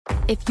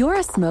If you're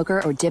a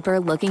smoker or dipper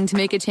looking to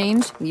make a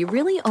change, you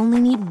really only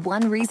need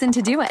one reason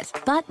to do it.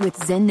 But with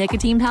Zyn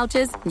nicotine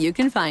pouches, you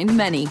can find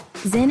many.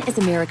 Zyn is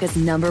America's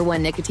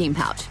 #1 nicotine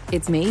pouch.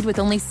 It's made with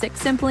only 6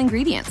 simple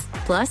ingredients.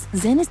 Plus,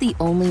 Zyn is the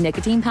only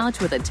nicotine pouch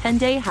with a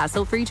 10-day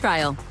hassle-free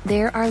trial.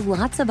 There are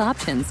lots of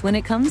options when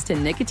it comes to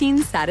nicotine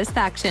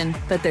satisfaction,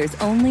 but there's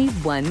only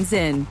one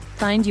Zyn.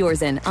 Find your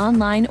Zyn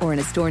online or in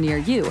a store near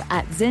you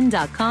at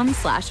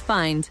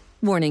zyn.com/find.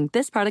 Warning,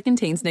 this product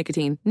contains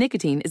nicotine.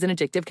 Nicotine is an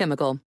addictive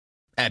chemical.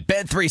 At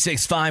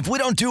Bet365, we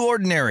don't do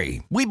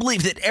ordinary. We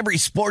believe that every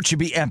sport should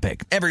be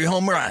epic. Every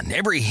home run,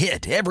 every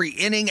hit, every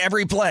inning,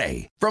 every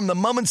play. From the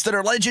moments that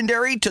are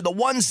legendary to the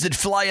ones that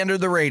fly under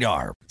the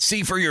radar.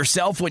 See for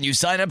yourself when you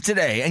sign up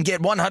today and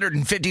get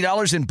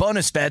 $150 in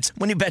bonus bets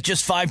when you bet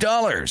just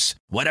 $5.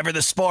 Whatever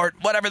the sport,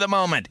 whatever the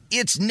moment,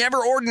 it's never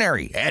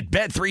ordinary at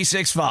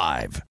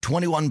Bet365.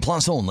 21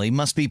 plus only.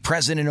 Must be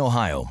present in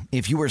Ohio.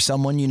 If you or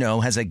someone you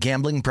know has a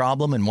gambling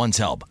problem and wants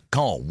help,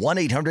 call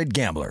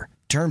 1-800-GAMBLER.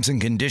 Terms and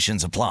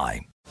conditions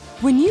apply.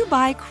 When you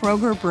buy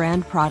Kroger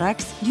brand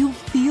products, you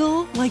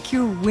feel like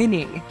you're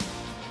winning.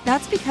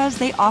 That's because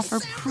they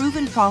offer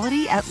proven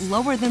quality at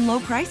lower than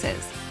low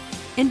prices.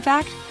 In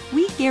fact,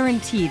 we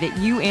guarantee that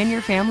you and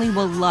your family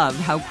will love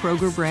how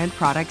Kroger brand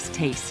products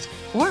taste,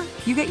 or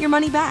you get your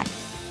money back.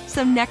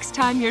 So next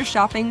time you're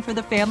shopping for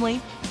the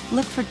family,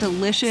 look for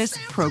delicious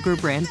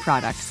Kroger brand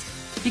products,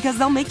 because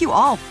they'll make you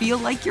all feel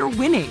like you're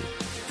winning.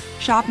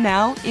 Shop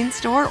now,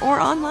 in-store,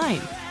 or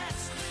online.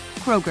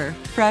 Kroger,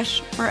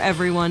 fresh for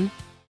everyone.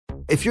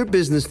 If your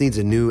business needs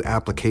a new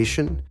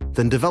application,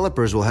 then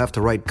developers will have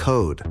to write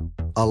code.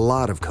 A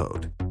lot of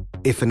code.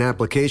 If an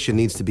application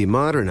needs to be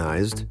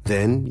modernized,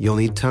 then you'll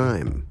need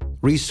time,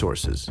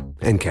 resources,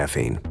 and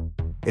caffeine.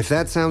 If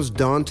that sounds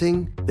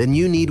daunting, then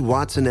you need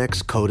Watson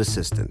X Code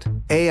Assistant.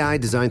 AI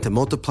designed to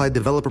multiply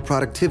developer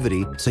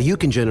productivity so you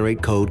can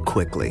generate code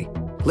quickly.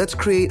 Let's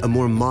create a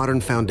more modern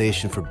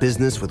foundation for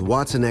business with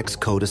Watson X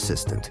Code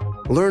Assistant.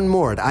 Learn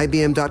more at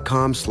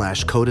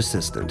ibm.com/code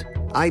assistant.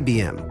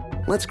 IBM.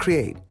 Let's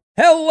create.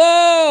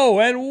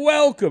 Hello and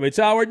welcome. It's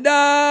our number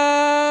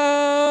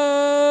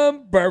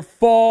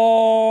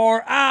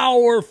 4,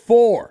 hour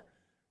 4.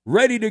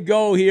 Ready to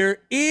go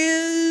here.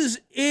 Is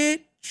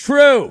it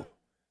true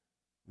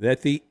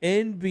that the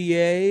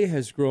NBA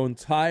has grown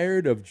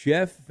tired of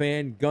Jeff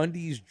Van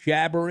Gundy's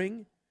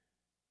jabbering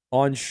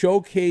on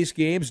showcase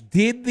games?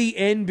 Did the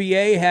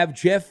NBA have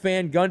Jeff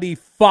Van Gundy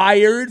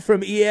fired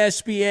from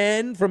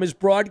ESPN from his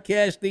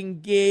broadcasting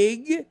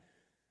gig?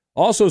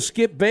 Also,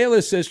 Skip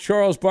Bayless says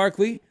Charles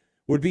Barkley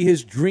would be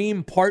his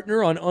dream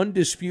partner on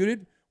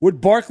Undisputed. Would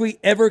Barkley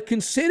ever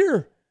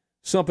consider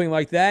something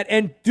like that?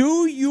 And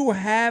do you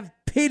have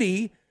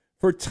pity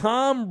for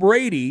Tom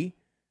Brady?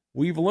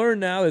 We've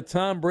learned now that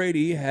Tom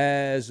Brady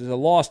has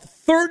lost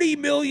 $30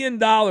 million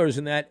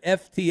in that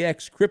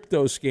FTX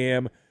crypto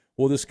scam.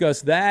 We'll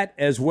discuss that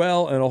as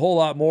well and a whole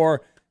lot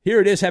more. Here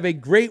it is. Have a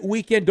great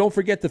weekend. Don't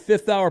forget the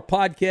 5th Hour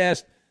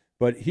podcast.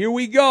 But here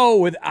we go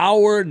with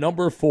hour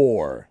number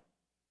 4.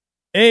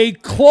 A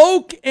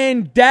Cloak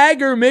and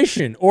Dagger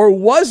mission, or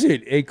was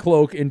it a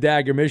Cloak and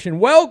Dagger mission?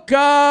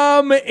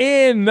 Welcome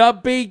in the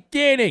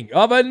beginning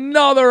of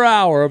another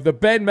hour of the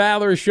Ben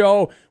Maller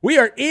Show. We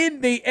are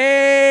in the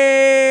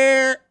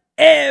air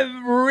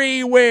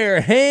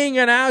everywhere,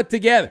 hanging out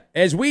together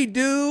as we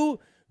do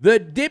the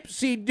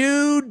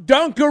Dipsy-Doo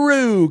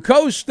Dunkaroo,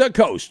 coast to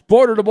coast,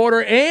 border to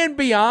border, and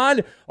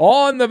beyond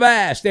on the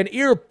vast and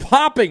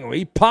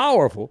ear-poppingly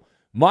powerful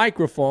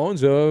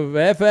microphones of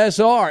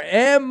FSR,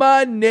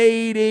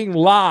 emanating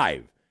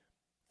live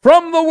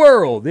from the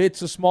world.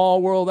 It's a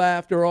small world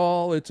after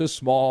all. It's a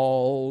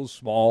small,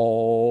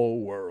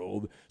 small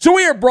world. So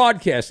we are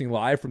broadcasting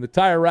live from the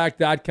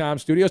TireRack.com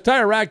studios.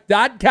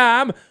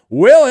 TireRack.com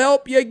will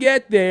help you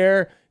get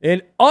there.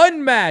 An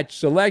unmatched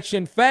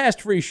selection,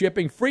 fast free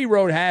shipping, free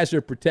road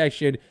hazard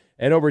protection,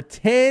 and over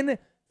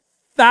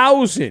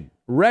 10,000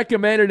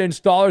 recommended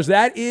installers.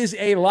 That is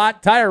a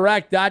lot.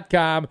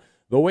 TireRack.com,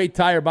 the way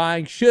tire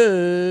buying should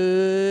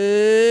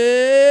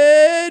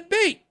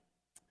be.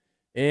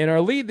 And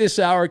our lead this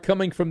hour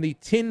coming from the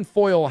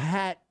tinfoil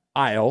hat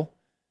aisle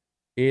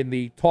in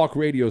the talk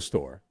radio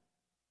store,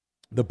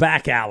 the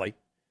back alley.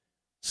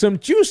 Some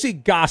juicy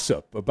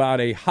gossip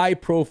about a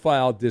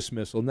high-profile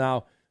dismissal.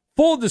 Now,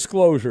 full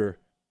disclosure,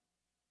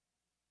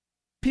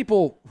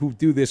 people who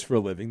do this for a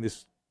living,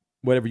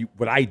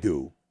 what I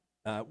do,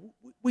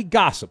 we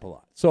gossip a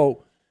lot.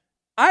 So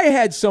I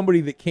had somebody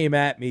that came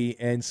at me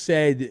and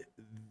said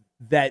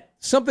that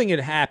something had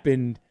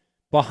happened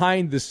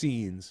behind the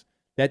scenes,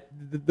 that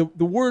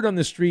the word on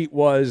the street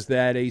was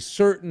that a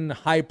certain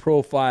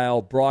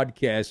high-profile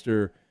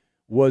broadcaster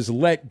was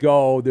let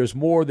go. There's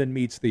more than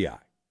meets the eye.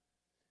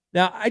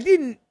 Now, I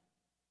didn't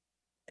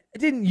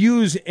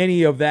use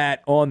any of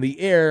that on the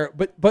air,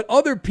 but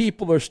other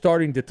people are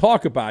starting to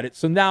talk about it.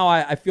 So now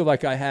I feel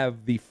like I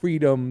have the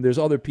freedom. There's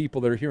other people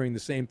that are hearing the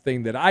same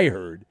thing that I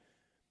heard.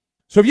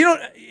 So if you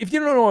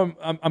don't know,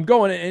 I'm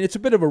going, and it's a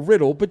bit of a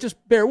riddle, but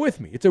just bear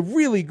with me. It's a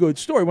really good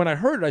story. When I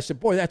heard it, I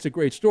said, boy, that's a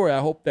great story. I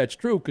hope that's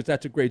true because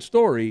that's a great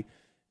story.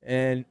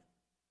 And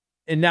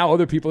and now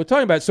other people are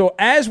talking about it. So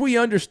as we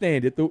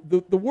understand it,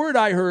 the word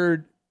I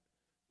heard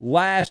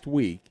last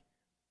week,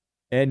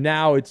 and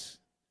now it's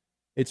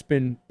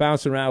been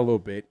bouncing around a little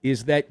bit,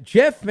 is that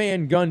Jeff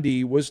Van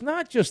Gundy was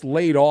not just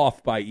laid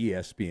off by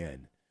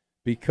ESPN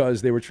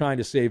because they were trying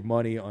to save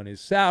money on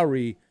his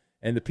salary,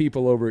 and the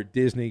people over at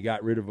Disney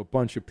got rid of a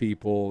bunch of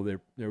people.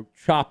 They're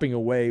chopping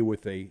away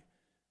with a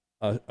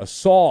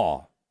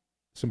saw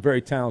some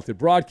very talented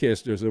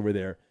broadcasters over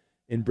there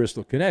in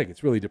Bristol, Connecticut.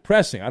 It's really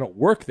depressing. I don't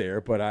work there,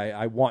 but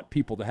I want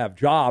people to have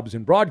jobs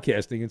in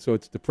broadcasting, and so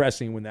it's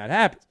depressing when that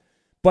happens.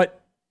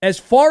 But as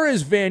far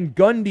as Van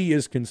Gundy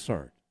is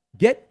concerned,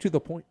 get to the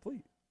point,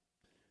 please.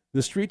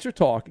 The streets are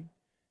talking.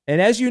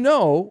 And as you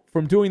know,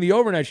 from doing the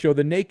overnight show,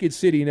 the naked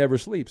city never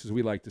sleeps, as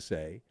we like to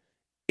say.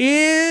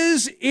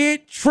 Is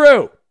it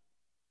true?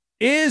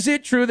 Is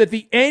it true that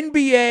the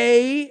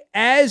NBA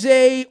as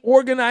a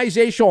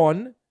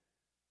organization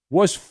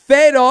was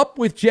fed up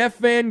with Jeff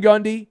Van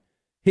Gundy,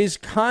 his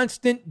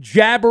constant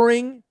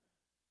jabbering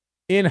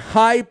in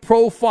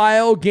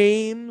high-profile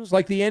games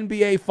like the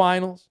NBA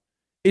Finals?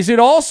 Is it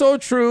also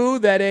true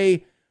that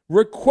a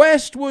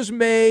request was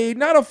made,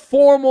 not a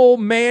formal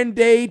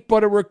mandate,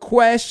 but a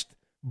request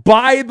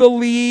by the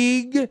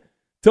league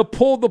to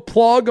pull the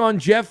plug on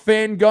Jeff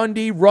Van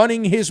Gundy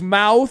running his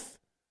mouth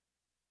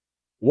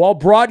while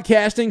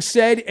broadcasting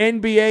said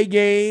NBA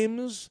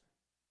games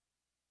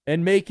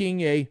and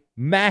making a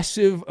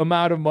massive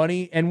amount of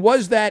money? And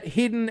was that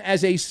hidden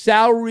as a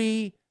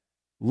salary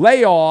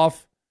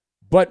layoff,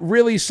 but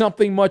really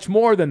something much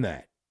more than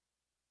that?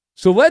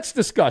 So let's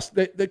discuss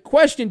the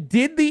question: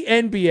 did the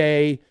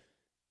NBA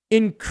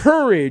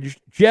encourage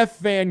Jeff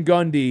Van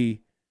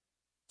Gundy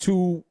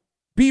to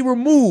be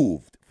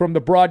removed from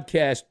the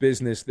broadcast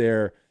business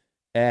there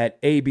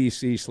at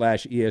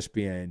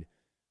ABC/ESPN?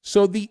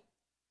 So the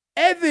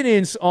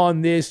evidence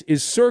on this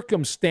is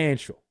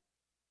circumstantial,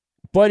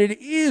 but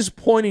it is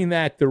pointing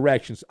that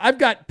direction. So I've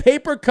got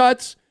paper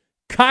cuts,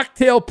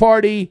 cocktail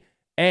party,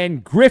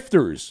 and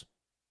grifters.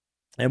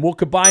 And we'll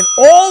combine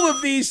all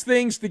of these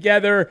things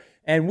together,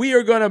 and we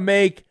are going to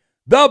make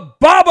the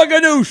Baba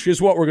Ganoush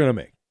is what we're going to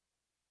make.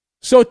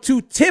 So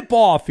to tip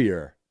off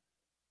here,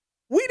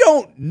 we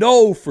don't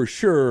know for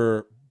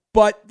sure,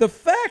 but the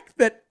fact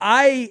that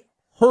I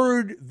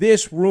heard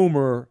this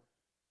rumor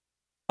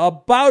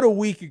about a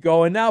week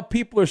ago, and now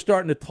people are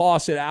starting to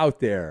toss it out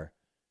there,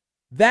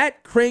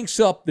 that cranks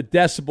up the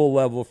decibel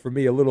level for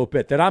me a little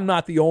bit, that I'm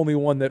not the only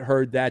one that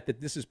heard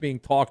that this is being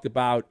talked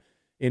about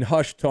in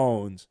hushed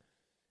tones.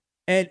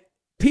 And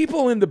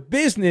people in the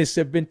business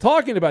have been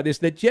talking about this,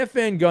 that Jeff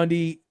Van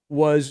Gundy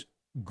was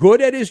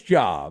good at his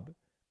job,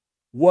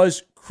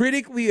 was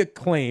critically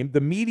acclaimed. The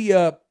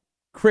media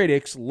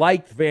critics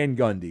liked Van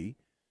Gundy.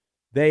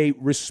 They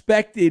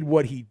respected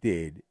what he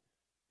did.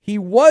 He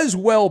was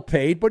well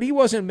paid, but he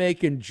wasn't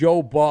making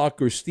Joe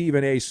Buck or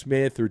Stephen A.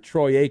 Smith or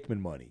Troy Aikman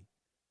money.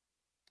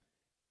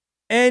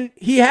 And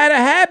he had a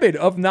habit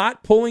of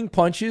not pulling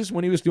punches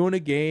when he was doing a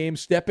game,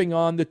 stepping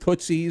on the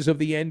tootsies of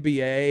the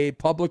NBA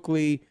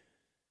publicly.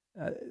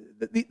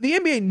 The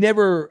NBA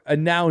never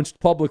announced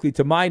publicly,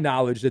 to my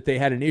knowledge, that they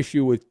had an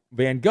issue with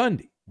Van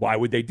Gundy. Why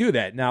would they do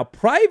that? Now,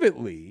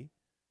 privately,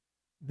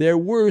 there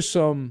were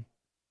some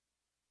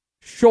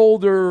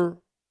shoulder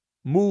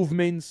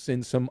movements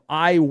and some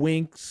eye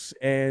winks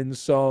and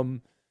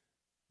some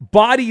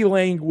body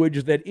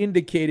language that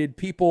indicated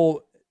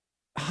people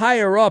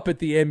higher up at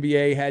the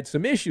NBA had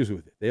some issues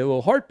with it. They had a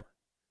little heartburn.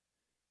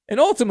 And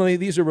ultimately,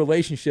 these are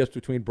relationships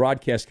between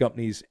broadcast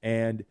companies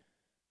and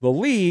the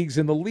leagues.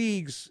 And the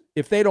leagues,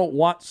 if they don't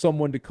want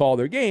someone to call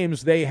their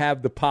games, they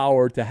have the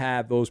power to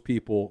have those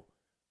people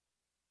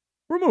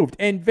removed.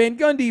 And Van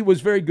Gundy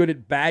was very good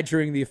at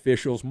badgering the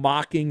officials,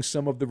 mocking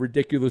some of the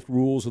ridiculous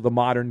rules of the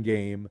modern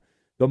game,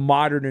 the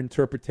modern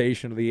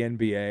interpretation of the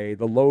NBA,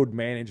 the load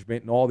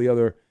management, and all the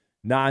other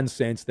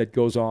nonsense that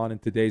goes on in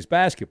today's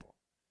basketball.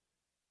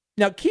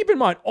 Now, keep in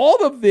mind,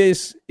 all of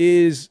this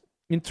is,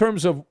 in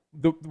terms of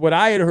what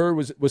I had heard,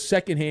 was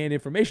secondhand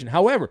information.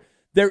 However,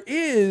 there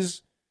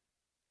is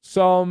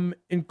some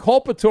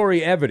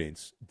inculpatory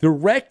evidence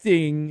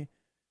directing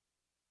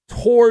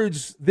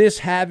towards this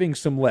having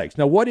some legs.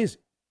 Now, what is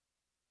it?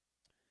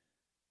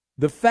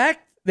 The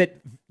fact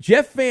that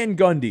Jeff Van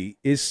Gundy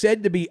is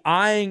said to be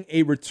eyeing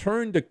a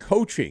return to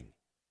coaching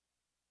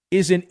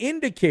is an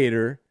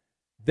indicator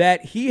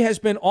that he has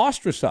been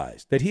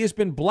ostracized, that he has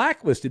been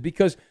blacklisted.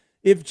 Because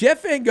if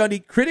Jeff Van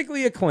Gundy,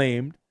 critically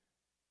acclaimed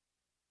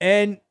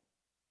and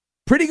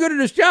pretty good at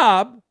his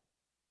job,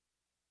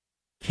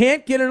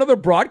 can't get another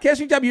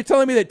broadcasting job, you're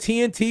telling me that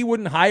TNT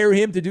wouldn't hire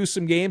him to do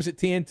some games at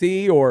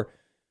TNT, or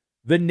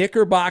the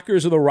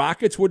Knickerbockers or the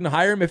Rockets wouldn't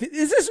hire him?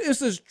 Is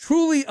this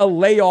truly a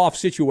layoff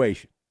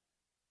situation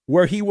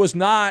where he was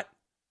not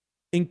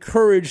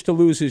encouraged to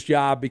lose his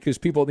job because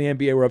people in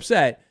the NBA were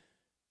upset?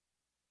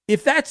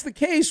 If that's the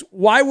case,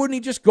 why wouldn't he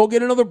just go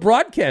get another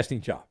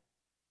broadcasting job?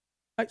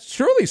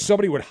 Surely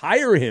somebody would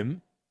hire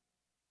him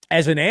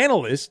as an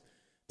analyst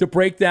to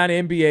break down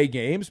NBA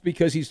games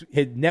because he's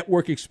had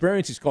network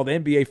experience. He's called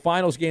NBA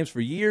Finals games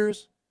for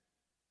years.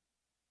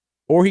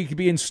 or he could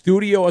be in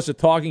studio as a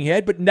talking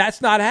head, but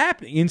that's not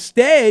happening.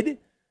 Instead,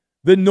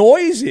 the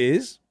noise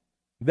is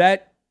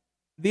that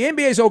the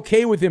NBA is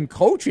okay with him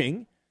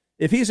coaching.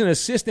 If he's an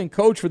assistant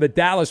coach for the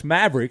Dallas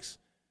Mavericks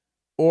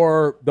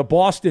or the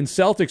Boston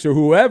Celtics or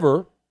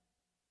whoever,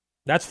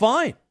 that's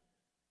fine.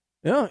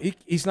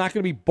 He's not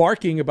going to be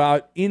barking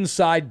about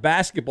inside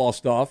basketball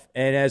stuff.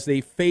 And as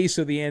the face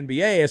of the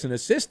NBA as an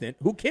assistant,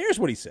 who cares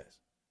what he says?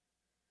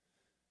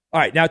 All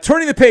right, now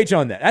turning the page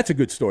on that. That's a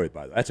good story,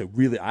 by the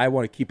way. I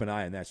want to keep an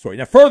eye on that story.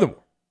 Now,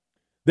 furthermore,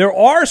 there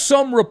are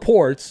some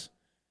reports,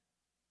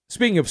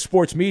 speaking of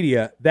sports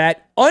media,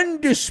 that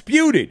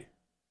Undisputed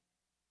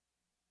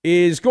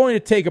is going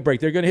to take a break.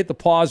 They're going to hit the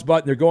pause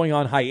button. They're going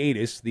on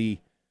hiatus. The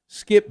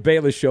Skip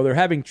Bayless show. They're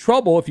having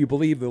trouble, if you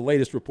believe the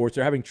latest reports,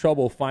 they're having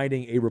trouble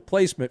finding a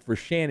replacement for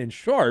Shannon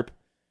Sharp.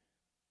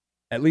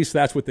 At least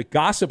that's what the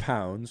gossip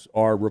hounds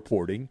are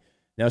reporting.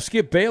 Now,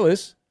 Skip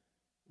Bayless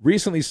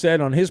recently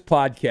said on his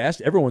podcast,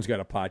 everyone's got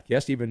a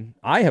podcast, even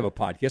I have a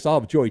podcast. I'll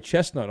have Joey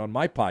Chestnut on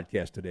my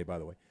podcast today, by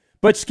the way.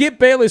 But Skip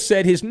Bayless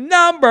said his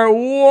number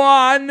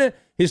one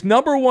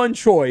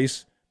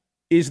choice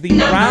is the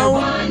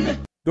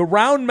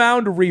round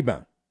mound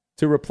rebound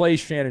to replace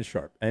Shannon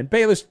Sharp. And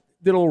Bayless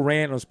did a little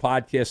rant on his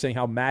podcast saying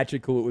how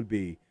magical it would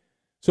be.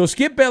 So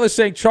Skip Bayless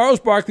saying Charles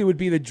Barkley would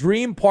be the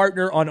dream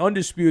partner on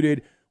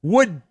Undisputed.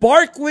 Would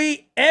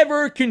Barkley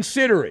ever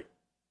consider it?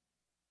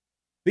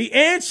 The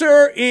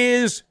answer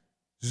is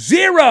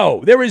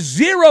 0. There is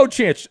 0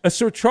 chance.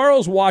 Sir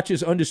Charles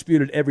watches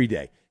Undisputed every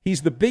day.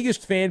 He's the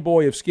biggest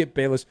fanboy of Skip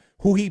Bayless,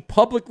 who he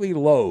publicly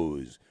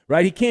loathes,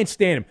 right? He can't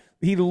stand him.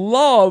 He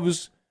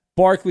loves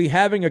Barkley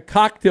having a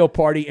cocktail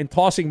party and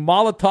tossing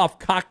Molotov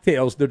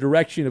cocktails the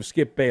direction of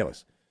Skip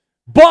Bayless.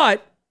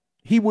 But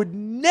he would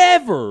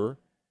never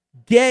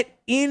get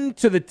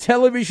into the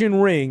television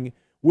ring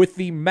with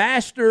the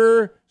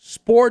master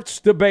sports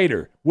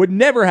debater. Would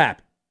never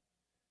happen.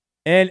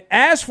 And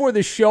as for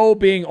the show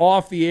being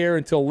off the air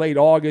until late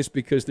August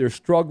because they're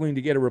struggling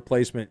to get a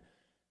replacement,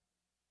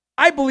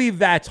 I believe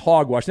that's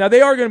hogwash. Now,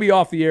 they are going to be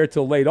off the air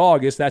till late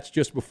August. That's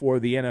just before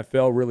the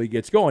NFL really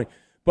gets going.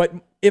 But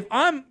if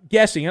I'm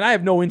guessing, and I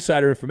have no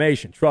insider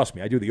information, trust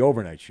me, I do the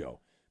overnight show,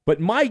 but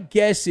my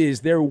guess is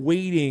they're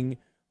waiting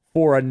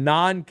for a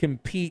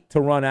non-compete to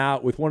run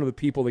out with one of the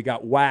people that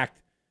got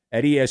whacked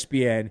at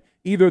ESPN.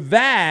 Either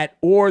that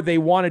or they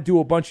want to do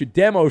a bunch of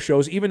demo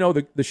shows. Even though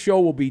the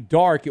show will be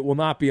dark, it will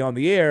not be on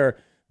the air.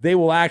 They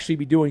will actually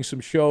be doing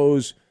some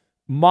shows,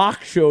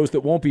 mock shows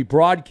that won't be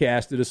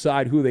broadcast to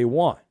decide who they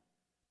want.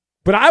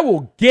 But I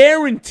will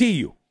guarantee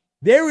you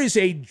there is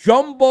a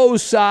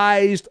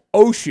jumbo-sized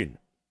ocean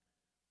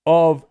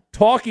of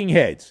talking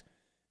heads,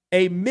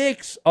 a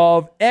mix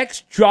of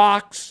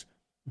ex-jocks,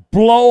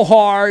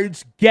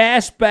 blowhards,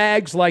 gas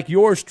bags like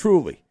yours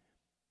truly,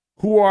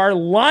 who are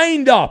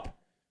lined up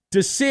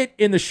to sit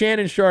in the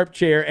Shannon Sharp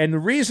chair. And the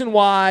reason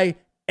why,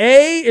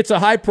 A, it's a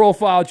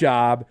high-profile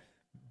job,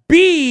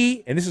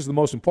 B, and this is the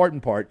most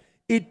important part,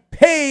 it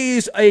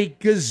pays a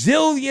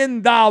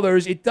gazillion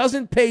dollars. It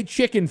doesn't pay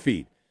chicken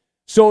feed.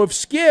 So if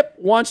Skip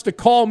wants to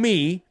call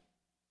me,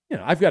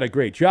 I've got a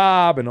great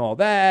job and all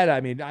that. I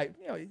mean,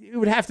 it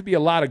would have to be a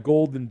lot of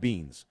golden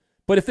beans.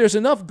 But if there's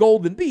enough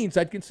golden beans,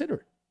 I'd consider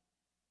it.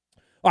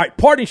 All right,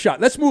 parting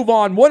shot. Let's move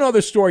on. One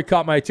other story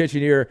caught my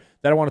attention here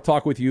that I want to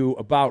talk with you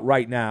about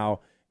right now.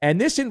 And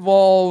this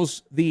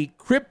involves the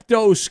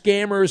crypto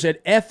scammers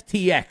at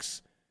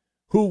FTX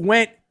who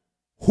went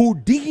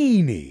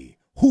Houdini,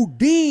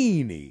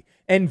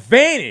 and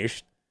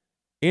vanished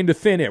into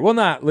thin air. Well,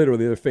 not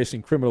literally. They're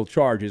facing criminal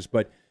charges,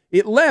 but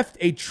it left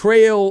a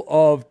trail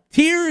of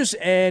tears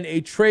and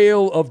a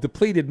trail of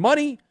depleted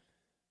money.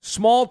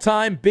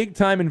 Small-time,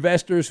 big-time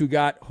investors who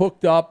got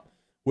hooked up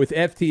with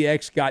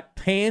FTX got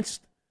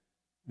pantsed.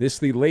 This is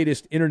the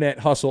latest internet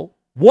hustle.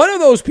 One of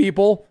those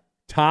people,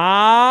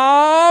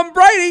 Tom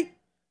Brady.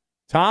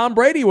 Tom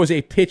Brady was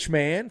a pitch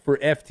man for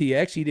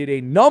FTX. He did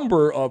a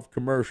number of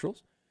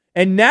commercials.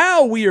 And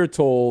now we are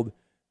told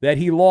that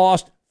he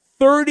lost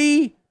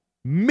 $30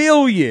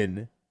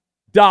 million.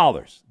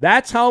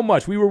 That's how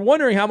much. We were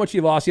wondering how much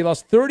he lost. He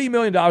lost $30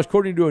 million,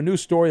 according to a new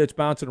story that's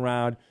bouncing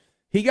around.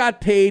 He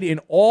got paid in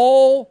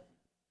all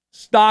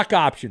stock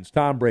options,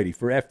 Tom Brady,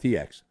 for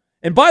FTX.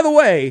 And by the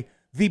way,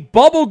 the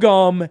bubble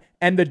gum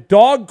and the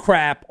dog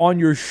crap on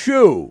your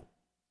shoe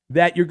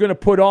that you're going to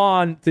put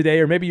on today,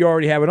 or maybe you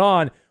already have it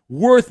on,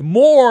 worth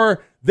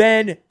more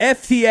than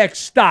FTX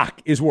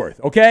stock is worth,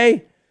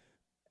 okay?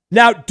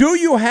 Now, do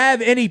you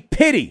have any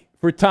pity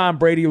for Tom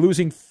Brady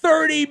losing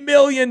 $30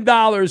 million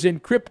in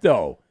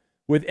crypto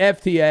with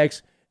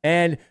FTX?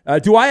 And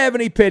do I have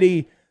any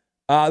pity?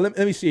 Let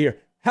me see here.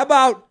 How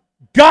about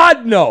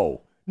God,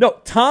 no.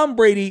 No, Tom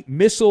Brady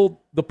missiled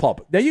the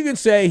public. Now, you can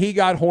say he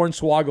got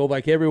hornswoggled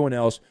like everyone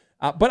else,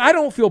 but I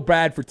don't feel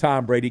bad for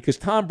Tom Brady because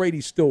Tom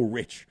Brady's still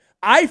rich.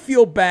 I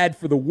feel bad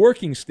for the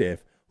working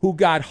stiff who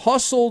got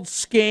hustled,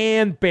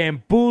 scammed,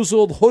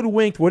 bamboozled,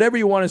 hoodwinked, whatever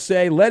you want to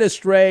say, led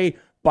astray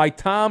by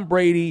Tom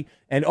Brady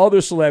and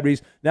other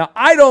celebrities. Now,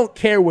 I don't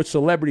care what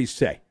celebrities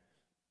say.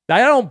 I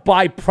don't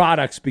buy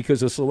products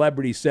because a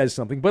celebrity says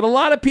something, but a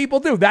lot of people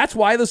do. That's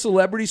why the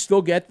celebrities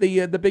still get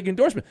the big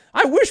endorsement.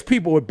 I wish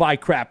people would buy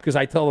crap because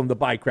I tell them to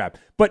buy crap,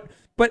 but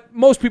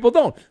most people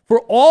don't.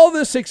 For all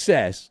the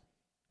success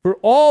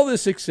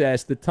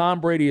that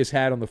Tom Brady has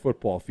had on the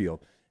football field,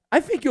 I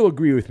think you'll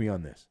agree with me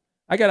on this.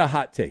 I got a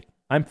hot take.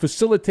 I'm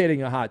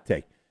facilitating a hot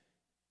take.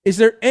 Is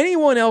there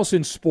anyone else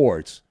in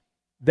sports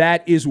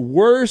that is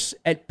worse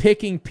at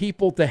picking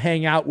people to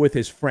hang out with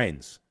as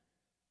friends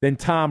than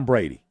Tom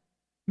Brady?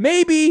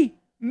 Maybe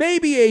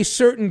a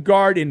certain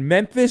guard in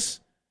Memphis,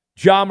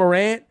 Ja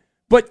Morant,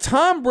 but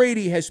Tom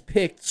Brady has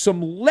picked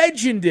some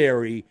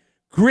legendary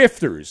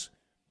grifters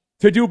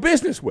to do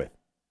business with.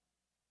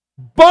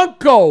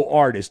 Bunko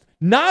artist.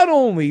 Not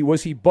only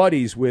was he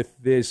buddies with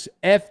this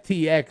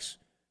FTX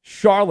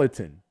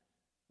charlatan,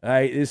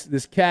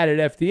 this cat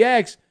at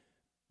FTX,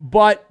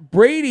 but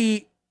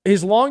Brady,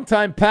 his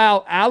longtime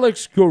pal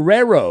Alex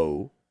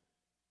Guerrero,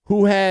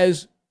 who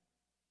has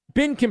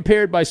been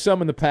compared by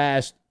some in the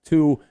past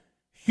to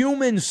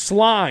human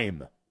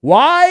slime.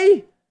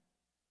 Why?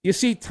 You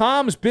see,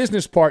 Tom's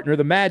business partner,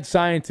 the mad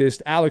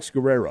scientist Alex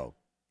Guerrero,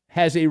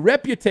 has a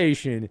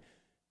reputation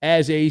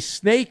as a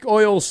snake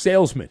oil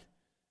salesman.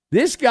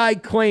 This guy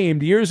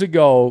claimed years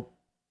ago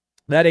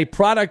that a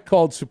product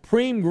called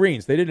Supreme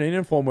Greens, they did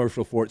an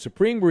infomercial for it,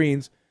 Supreme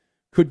Greens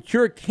could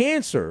cure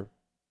cancer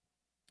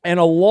and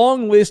a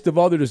long list of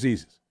other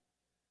diseases.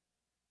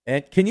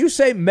 And can you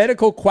say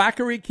medical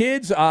quackery,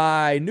 kids?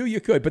 I knew you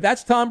could, but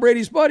that's Tom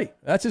Brady's buddy.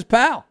 That's his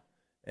pal.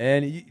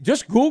 And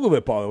just Google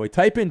it, by the way.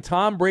 Type in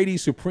Tom Brady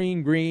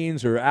Supreme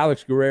Greens or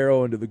Alex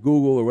Guerrero into the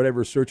Google or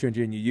whatever search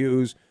engine you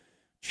use,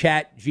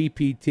 Chat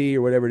GPT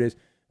or whatever it is.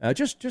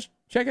 Just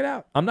check it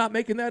out. I'm not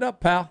making that up,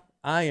 pal.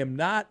 I am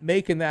not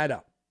making that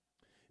up.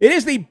 It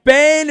is the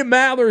Ben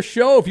Maller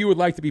Show. If you would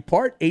like to be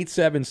part,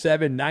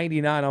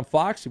 877-99 on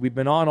Fox. We've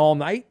been on all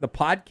night. The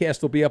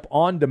podcast will be up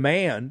on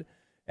demand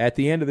at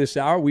the end of this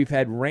hour. We've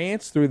had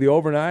rants through the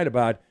overnight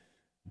about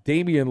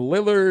Damian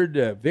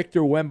Lillard, Victor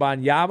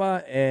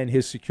Wembanyama, and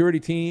his security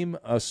team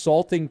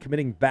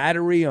committing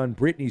battery on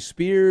Britney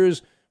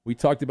Spears. We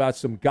talked about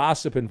some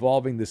gossip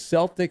involving the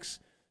Celtics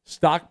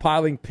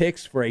stockpiling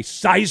picks for a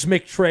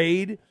seismic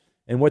trade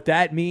and what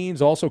that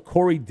means. Also,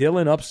 Corey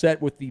Dillon upset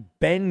with the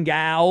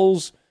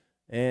Bengals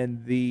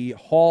and the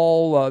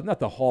Hall, not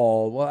the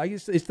Hall, well, I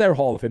guess it's their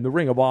Hall of Fame, the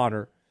Ring of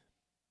Honor.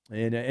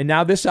 And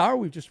now this hour,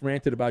 we've just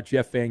ranted about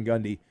Jeff Van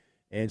Gundy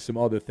and some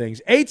other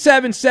things.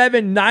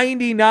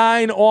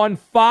 877-99 on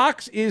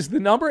Fox is the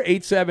number,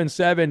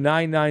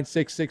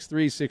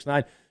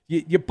 877-996-6369.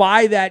 You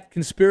buy that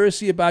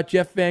conspiracy about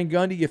Jeff Van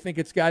Gundy? You think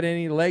it's got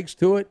any legs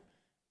to it?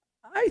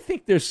 I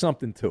think there's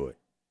something to it.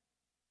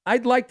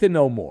 I'd like to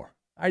know more.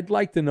 And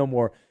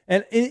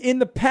in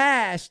the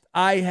past,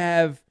 I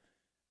have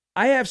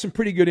some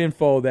pretty good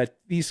info that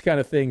these kind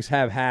of things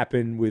have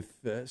happened with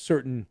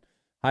certain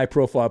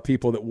high-profile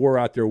people that wore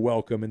out their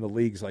welcome in the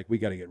leagues. Like, we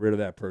got to get rid of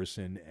that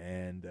person,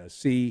 and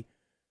see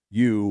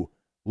you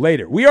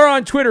later. We are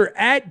on Twitter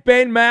at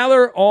Ben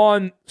Maller,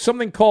 on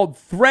something called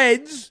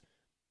Threads.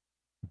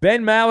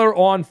 Ben Maller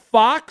on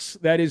Fox.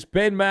 That is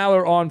Ben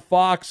Maller on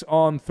Fox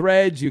on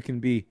Threads. You can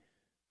be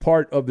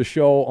part of the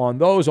show on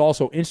those.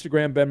 Also,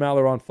 Instagram, Ben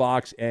Maller on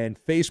Fox, and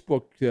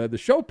Facebook, the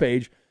show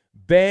page,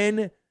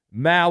 Ben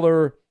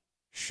Maller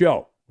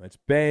Show. That's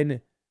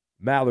Ben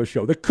Maller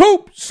Show. The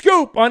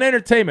Scoop on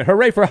entertainment.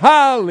 Hooray for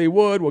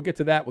Hollywood. We'll get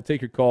to that. We'll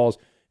take your calls,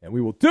 and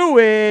we will do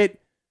it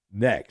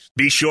next.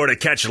 Be sure to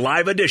catch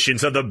live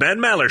editions of the Ben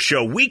Maller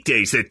Show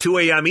weekdays at 2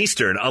 a.m.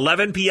 Eastern,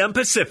 11 p.m.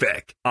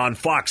 Pacific on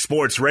Fox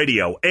Sports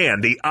Radio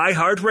and the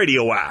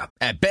iHeartRadio app.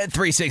 At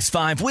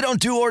Bet365, we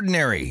don't do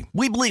ordinary.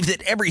 We believe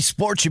that every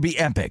sport should be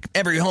epic.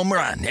 Every home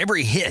run,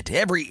 every hit,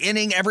 every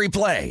inning, every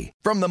play.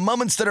 From the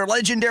moments that are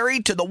legendary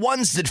to the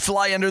ones that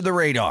fly under the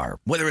radar.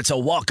 Whether it's a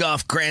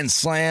walk-off grand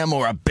slam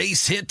or a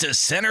base hit to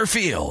center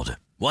field.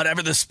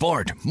 Whatever the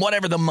sport,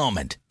 whatever the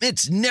moment,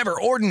 it's never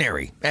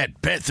ordinary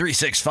at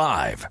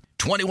Bet365.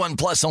 21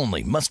 plus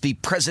only. Must be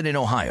present in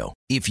Ohio.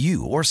 If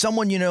you or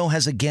someone you know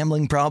has a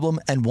gambling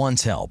problem and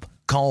wants help,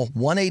 call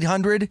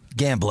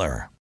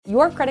 1-800-GAMBLER.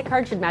 Your credit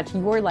card should match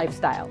your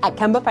lifestyle. At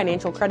Kemba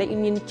Financial Credit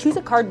Union, choose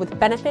a card with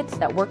benefits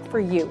that work for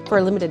you. For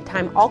a limited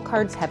time, all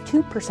cards have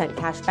 2%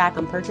 cash back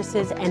on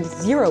purchases and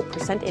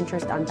 0%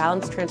 interest on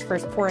balance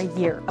transfers for a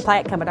year. Apply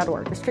at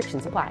Kemba.org.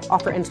 Restrictions apply.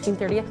 Offer ends June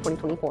 30th,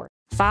 2024.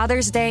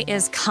 Father's Day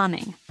is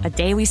coming, a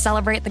day we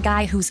celebrate the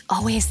guy who's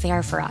always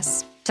there for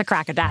us. To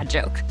crack a dad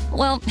joke.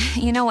 Well,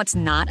 you know what's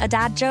not a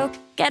dad joke?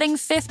 Getting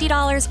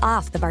 $50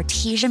 off the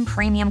Bartesian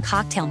Premium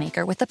Cocktail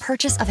Maker with the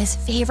purchase of his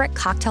favorite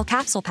cocktail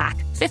capsule pack.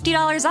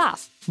 $50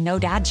 off. No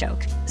dad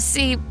joke.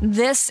 See,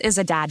 this is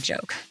a dad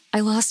joke. I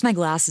lost my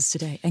glasses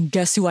today, and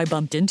guess who I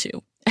bumped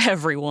into?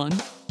 Everyone.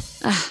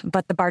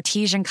 But the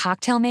Bartesian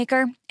cocktail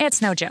maker,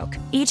 it's no joke.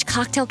 Each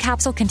cocktail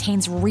capsule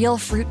contains real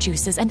fruit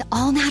juices and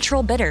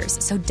all-natural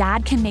bitters, so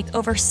Dad can make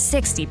over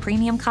 60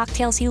 premium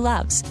cocktails he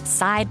loves.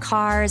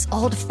 Sidecars,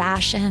 old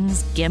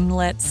fashions,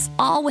 gimlets,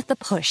 all with the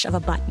push of a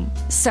button.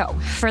 So,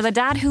 for the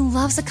dad who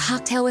loves a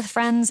cocktail with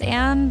friends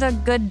and a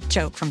good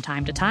joke from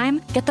time to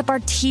time, get the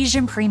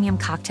Bartesian Premium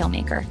Cocktail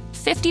Maker.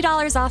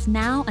 $50 off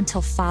now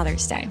until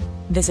Father's Day.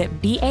 Visit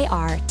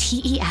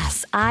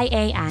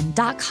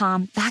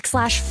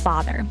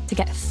BARTESIAN.com/father to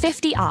get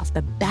 50 off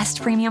the best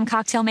premium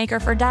cocktail maker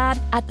for dad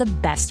at the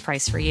best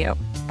price for you.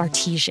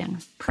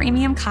 Bartesian,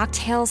 premium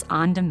cocktails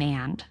on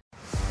demand.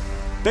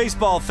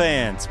 Baseball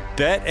fans,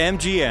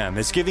 BetMGM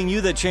is giving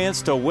you the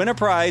chance to win a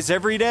prize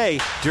every day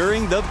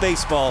during the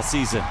baseball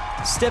season.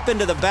 Step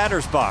into the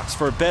batter's box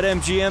for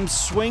BetMGM's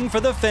Swing for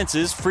the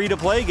Fences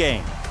free-to-play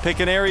game. Pick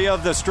an area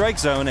of the strike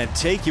zone and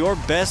take your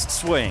best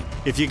swing.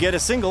 If you get a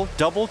single,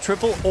 double,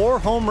 triple, or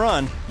home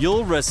run,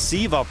 you'll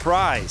receive a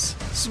prize.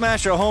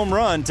 Smash a home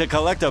run to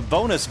collect a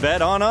bonus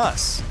bet on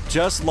us.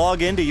 Just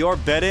log into your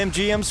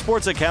BetMGM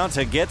sports account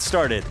to get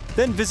started.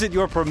 Then visit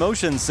your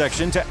promotions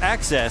section to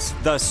access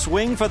the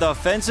Swing for the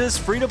Fences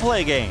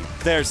free-to-play game.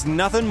 There's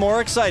nothing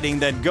more exciting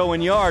than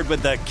going yard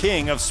with the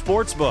king of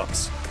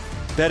sportsbooks.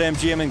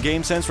 BetMGM and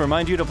GameSense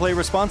remind you to play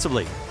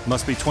responsibly.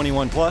 Must be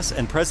 21 plus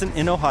and present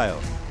in Ohio.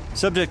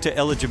 Subject to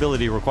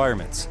eligibility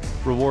requirements.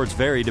 Rewards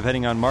vary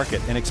depending on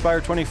market and expire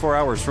 24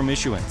 hours from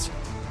issuance.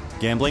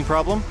 Gambling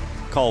problem?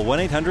 Call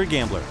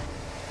 1-800-GAMBLER.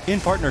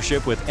 In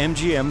partnership with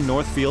MGM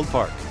Northfield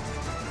Park.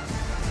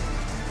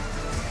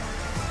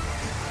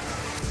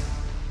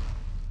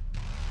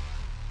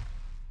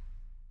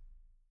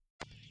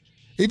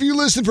 If you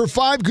listen for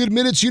 5 good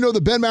minutes, you know the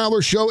Ben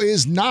Maller Show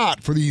is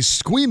not for the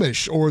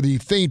squeamish or the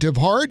faint of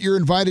heart. You're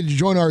invited to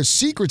join our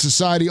secret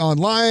society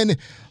online.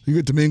 You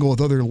get to mingle with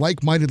other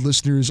like-minded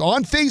listeners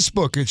on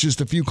Facebook. It's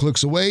just a few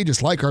clicks away.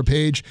 Just like our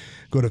page.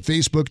 Go to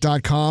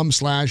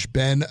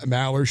facebook.com/Ben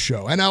Maller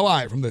Show. And now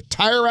live from the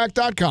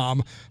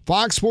TireRack.com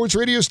Fox Sports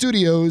Radio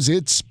studios,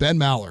 it's Ben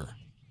Maller.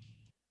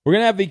 We're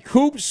going to have the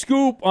Coop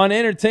Scoop on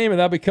entertainment.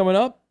 That'll be coming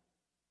up.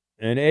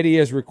 And Eddie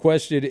has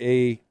requested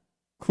a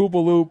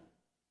Koopaloop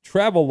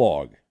travel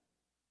log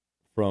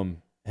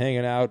from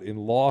hanging out in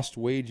Lost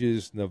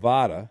Wages,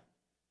 Nevada.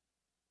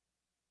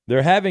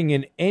 They're having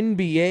an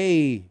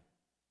NBA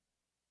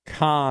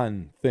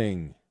con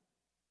thing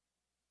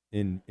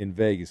in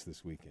Vegas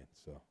this weekend.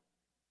 So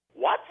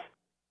what?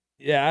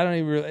 Yeah, I don't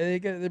even really.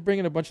 They're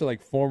bringing a bunch of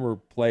like former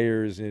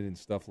players in and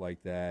stuff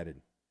like that,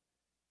 and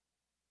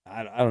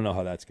I don't know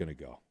how that's going to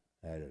go.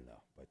 I don't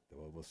know, but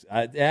we'll see.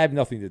 I have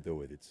nothing to do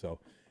with it. So,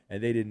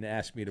 and they didn't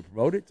ask me to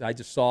promote it. I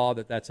just saw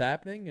that that's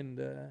happening,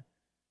 and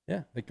yeah,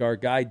 I think our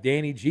guy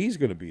Danny G is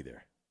going to be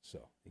there. So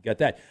you got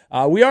that.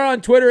 We are on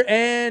Twitter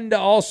and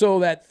also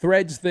that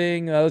Threads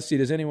thing. Let's see.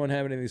 Does anyone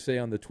have anything to say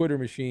on the Twitter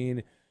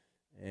machine?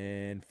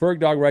 And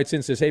Fergdog writes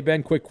in, says, hey,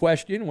 Ben, quick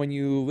question. When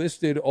you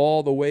listed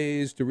all the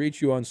ways to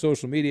reach you on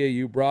social media,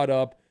 you brought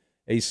up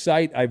a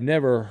site I've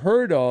never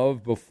heard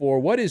of before.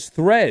 What is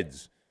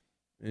Threads?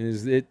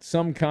 Is it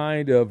some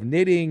kind of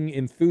knitting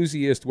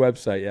enthusiast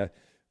website?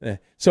 Yeah.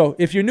 So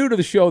if you're new to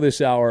the show this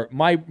hour,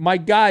 my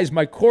guys,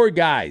 my core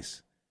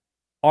guys,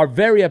 are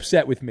very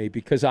upset with me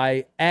because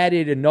I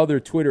added another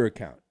Twitter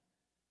account.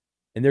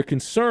 And they're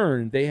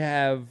concerned they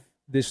have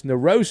this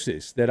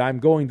neurosis that I'm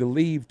going to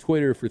leave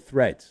Twitter for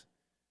Threads.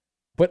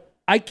 But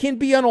I can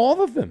be on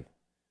all of them.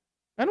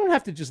 I don't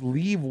have to just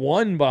leave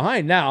one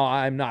behind. Now,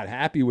 I'm not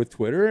happy with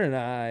Twitter, and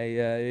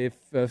if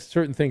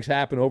certain things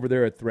happen over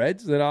there at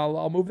Threads, then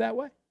I'll move that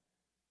way.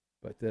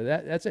 But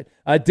that's it.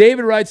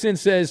 David writes in,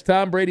 says,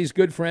 Tom Brady's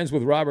good friends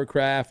with Robert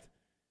Kraft,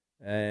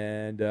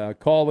 and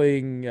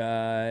calling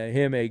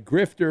him a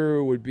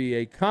grifter would be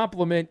a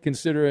compliment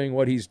considering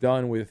what he's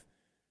done with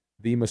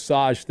the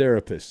massage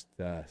therapist,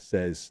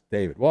 says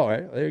David. Well,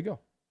 right, there you go.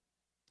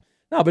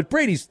 No, but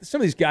some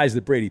of these guys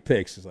that Brady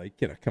picks is like,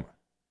 come on.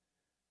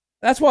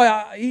 That's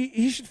why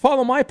he should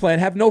follow my plan,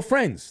 have no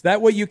friends.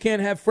 That way you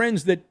can't have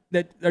friends that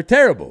are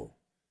terrible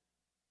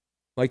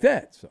like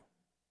that. So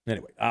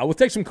anyway, we'll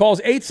take some calls.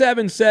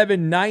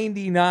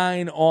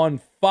 877-99 on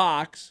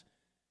Fox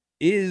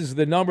is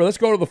the number. Let's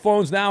go to the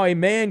phones now. A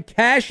man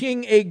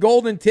cashing a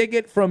golden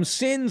ticket from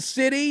Sin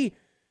City.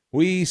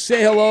 We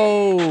say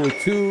hello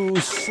to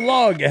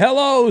Slug.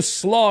 Hello,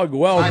 Slug.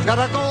 Welcome. I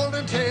got a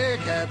golden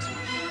ticket.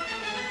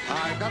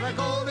 I got a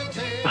golden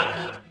ticket.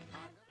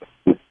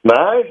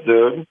 Nice,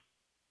 dude.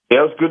 Yeah,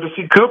 it was good to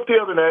see Coop the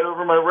other night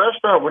over my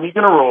restaurant. When are you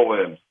going to roll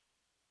in?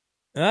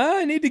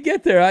 I need to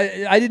get there.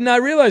 I did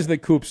not realize that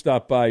Coop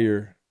stopped by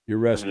your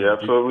restaurant. You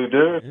absolutely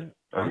did. Yeah.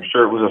 I'm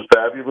sure it was a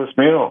fabulous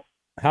meal.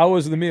 How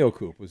was the meal,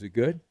 Coop? Was it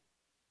good?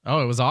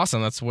 Oh, it was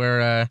awesome. That's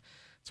where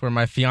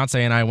my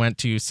fiance and I went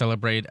to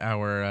celebrate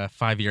our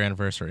 5-year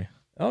anniversary.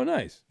 Oh,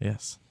 nice.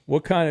 Yes.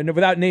 What kind of,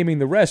 without naming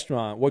the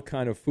restaurant, what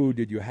kind of food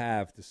did you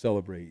have to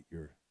celebrate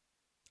your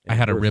anniversary? I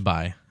had a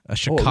ribeye, a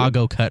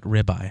Chicago cut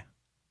ribeye.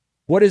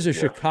 What is a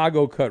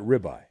Chicago cut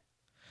ribeye?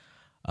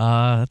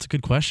 That's a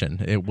good question.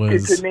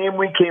 It's a name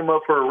we came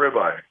up for a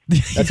ribeye.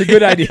 That's a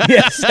good idea.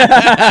 Yes.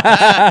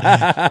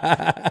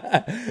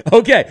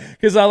 Okay,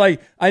 because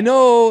I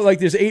know like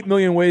there's 8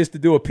 million ways to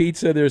do a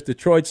pizza. There's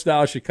Detroit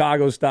style,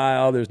 Chicago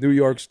style, there's New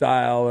York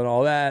style, and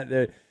all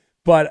that.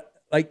 But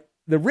like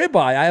the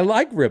ribeye, I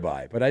like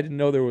ribeye, but I didn't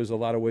know there was a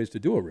lot of ways to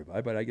do a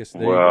ribeye. But I guess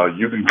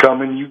you can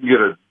come in, you can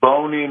get a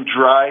bone-in,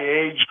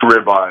 dry-aged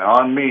ribeye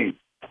on me,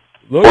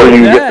 Look or at you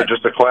can that. get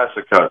just a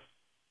classic cut.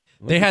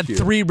 They had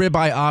 3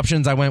 ribeye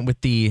options. I went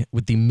with the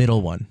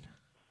middle one.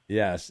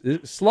 Yes,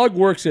 Slug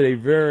works at a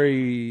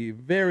very,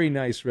 very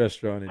nice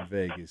restaurant in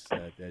Vegas.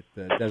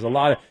 There's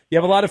you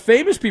have a lot of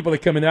famous people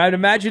that come in there. I'd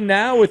imagine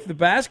now with the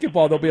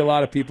basketball, there'll be a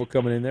lot of people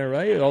coming in there,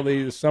 right? All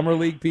the summer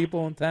league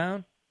people in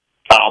town.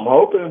 I'm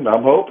hoping. I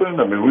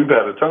mean, we've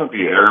had a ton of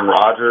people: Aaron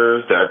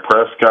Rodgers, Dak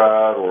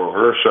Prescott, or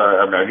Hershey.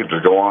 I mean, I could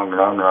just go on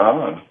and on and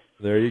on.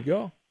 There you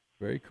go.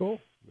 Very cool.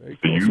 Very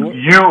cool.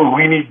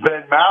 We need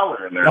Ben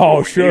Maller in there.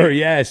 Oh, sure,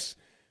 yes.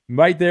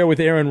 Right there with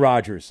Aaron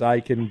Rodgers. I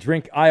can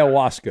drink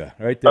ayahuasca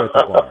right there at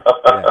the bar.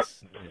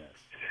 Yes.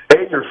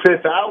 Hey, your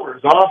 5th hour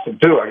is awesome,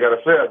 too. I got to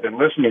say, I've been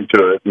listening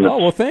to it. Oh,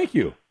 well, thank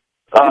you.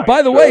 And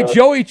by the way,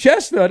 Joey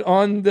Chestnut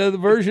on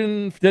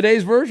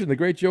today's version, the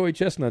great Joey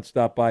Chestnut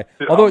stopped by.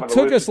 Although it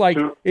took us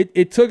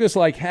it took us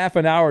like half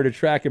an hour to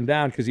track him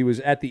down because he was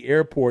at the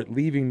airport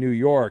leaving New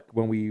York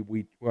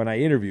when I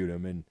interviewed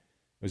him, and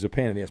it was a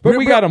pain in the ass. But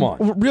we got him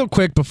on. Real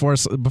quick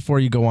before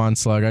you go on,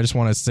 Slug, I just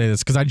want to say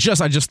this because I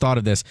just thought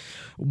of this.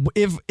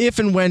 If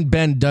and when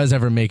Ben does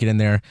ever make it in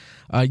there,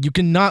 you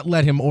cannot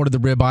let him order the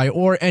ribeye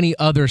or any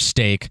other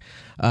steak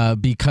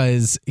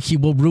because he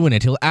will ruin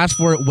it. He'll ask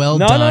for it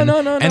done,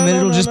 and then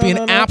it'll just be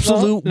an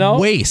absolute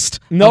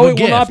waste. No, it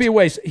will not be a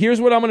waste. Here's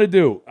what I'm going to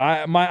do.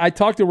 I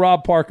talked to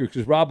Rob Parker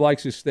because Rob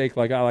likes his steak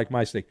like I like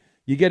my steak.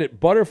 You get it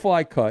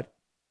butterfly cut,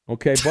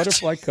 okay?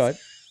 Butterfly cut.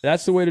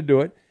 That's the way to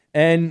do it.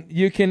 And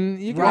you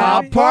can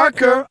Rob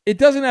Parker. It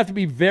doesn't have to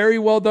be very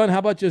well done. How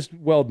about just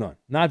well done?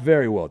 Not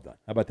very well done.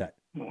 How about that?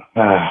 Oh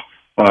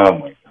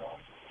my God!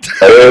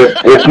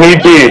 If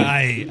need be,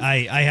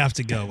 I have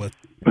to go with.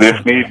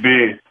 If need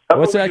be.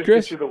 What's that,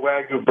 Chris? Get you the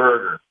Wagyu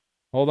burger.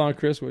 Hold on,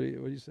 Chris. What do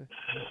you say?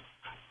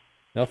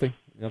 Nothing.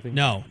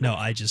 No.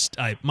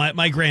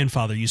 My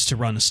grandfather used to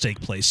run a steak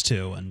place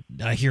too, and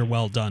I hear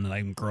well done, and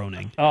I'm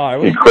groaning. All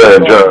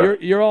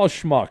right, you're all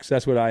schmucks.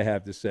 That's what I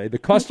have to say. The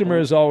customer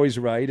is always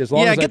right. As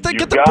long as get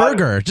the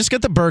burger. Just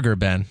get the burger,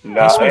 Ben.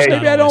 No,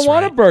 maybe I don't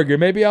want a burger.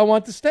 Maybe I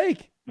want the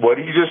steak. What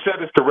you just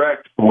said is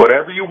correct.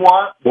 Whatever you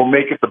want, we'll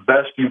make it the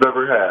best you've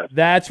ever had.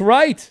 That's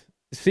right.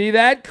 See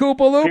that,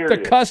 Koopaloop? The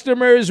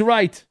customer is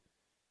right.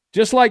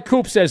 Just like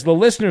Coop says, the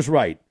listener's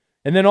right.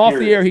 And then off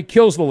the air, he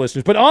kills the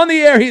listeners. But on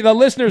the air, the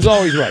listener's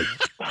always right.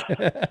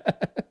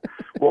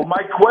 Well,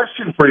 my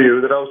question for you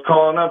that I was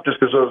calling up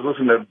just because I was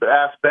listening to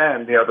Ask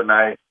Ben the other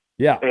night.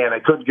 Yeah. And I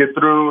couldn't get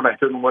through and I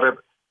couldn't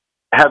whatever.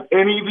 Have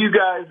any of you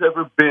guys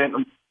ever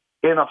been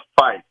in a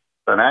fight,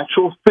 an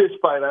actual fist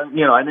fight? I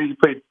know you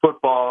played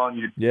football and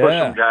you push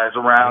some guys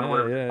around.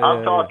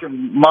 I'm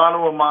talking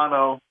mano a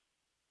mano.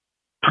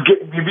 Have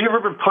you ever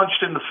been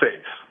punched in the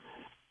face?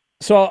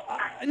 So,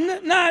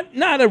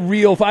 not a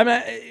real fight. I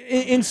mean,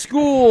 in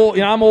school,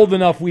 I'm old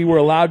enough. We were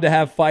allowed to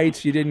have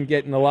fights. You didn't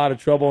get in a lot of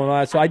trouble and all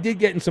that. So I did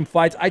get in some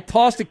fights. I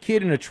tossed a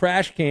kid in a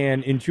trash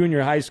can in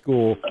junior high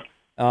school,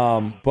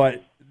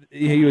 but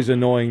he was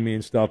annoying me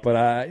and stuff. But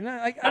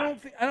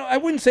I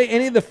wouldn't say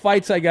any of the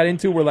fights I got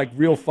into were like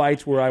real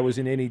fights where I was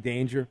in any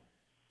danger.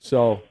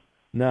 So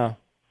no,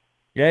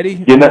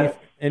 Eddie,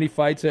 any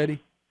fights,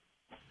 Eddie?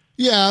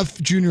 Yeah,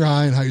 junior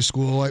high and high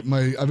school. I've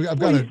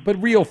got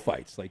but real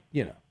fights, like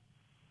Yeah.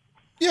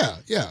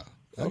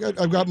 Okay.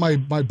 I've got my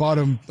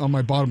bottom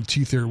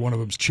teeth here. One of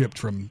them's chipped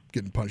from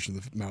getting punched in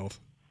the mouth.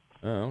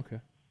 Oh, okay.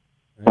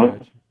 All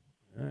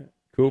right.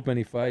 Coop,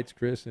 any fights?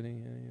 Chris,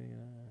 any?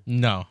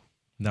 No,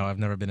 I've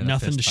never been in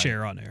nothing a fist to fight.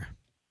 share on air.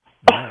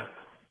 I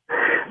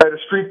had a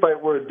street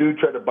fight where a dude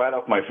tried to bite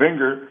off my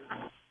finger.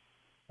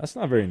 That's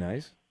not very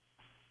nice.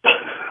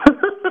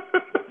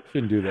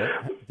 Shouldn't do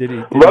that. Did he?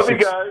 Love you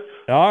guys.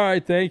 All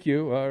right, thank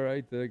you. All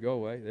right, go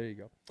away. There you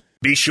go.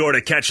 Be sure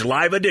to catch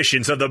live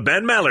editions of The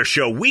Ben Maller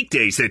Show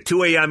weekdays at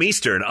 2 a.m.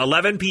 Eastern,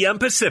 11 p.m.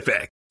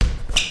 Pacific.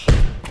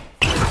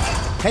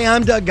 Hey,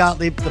 I'm Doug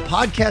Gottlieb. The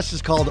podcast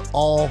is called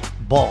All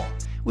Ball.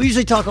 We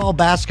usually talk all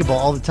basketball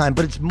all the time,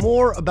 but it's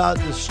more about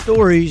the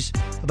stories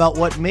about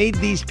what made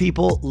these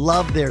people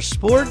love their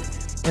sport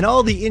and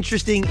all the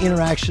interesting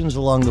interactions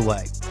along the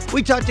way.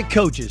 We talk to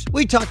coaches.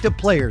 We talk to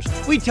players.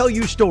 We tell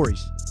you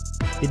stories.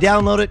 You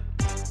download it.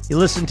 You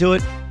listen to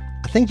it.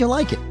 I think you'll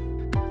like it.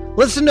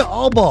 Listen to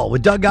All Ball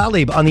with Doug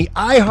Gottlieb on the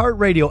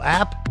iHeartRadio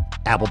app,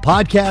 Apple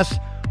Podcasts,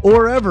 or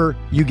wherever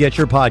you get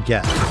your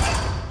podcasts.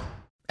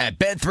 At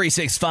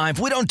Bet365,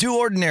 we don't do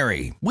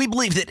ordinary. We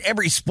believe that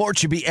every sport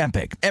should be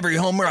epic. Every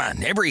home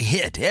run, every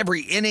hit,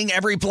 every inning,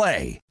 every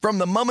play. From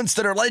the moments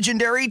that are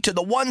legendary to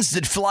the ones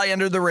that fly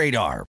under the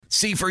radar.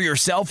 See for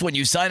yourself when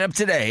you sign up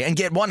today and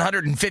get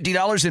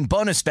 $150 in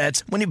bonus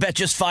bets when you bet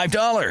just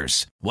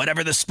 $5.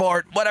 Whatever the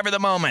sport, whatever the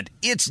moment,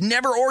 it's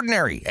never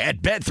ordinary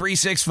at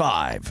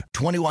Bet365.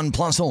 21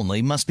 plus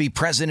only. Must be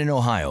present in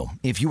Ohio.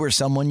 If you or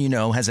someone you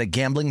know has a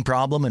gambling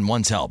problem and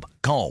wants help,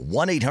 call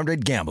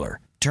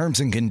 1-800-GAMBLER. Terms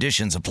and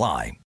conditions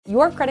apply.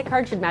 Your credit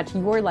card should match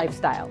your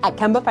lifestyle. At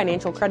Kemba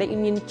Financial Credit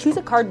Union, choose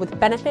a card with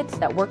benefits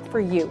that work for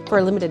you. For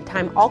a limited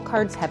time, all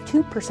cards have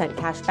 2%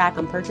 cash back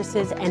on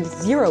purchases and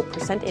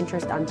 0%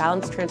 interest on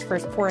balance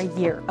transfers for a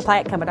year.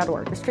 Apply at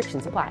Kemba.org.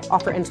 Restrictions apply.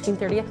 Offer ends June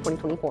 30th,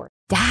 2024.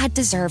 Dad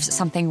deserves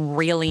something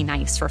really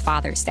nice for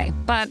Father's Day,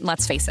 but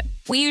let's face it,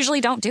 we usually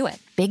don't do it.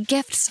 Big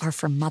gifts are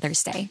for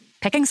Mother's Day.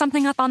 Picking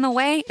something up on the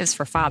way is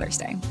for Father's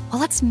Day. Well,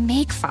 let's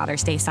make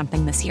Father's Day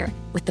something this year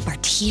with the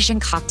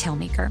Bartesian Cocktail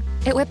Maker.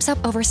 It whips up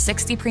over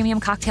 60 premium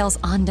cocktails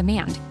on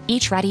demand,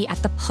 each ready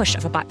at the push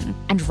of a button.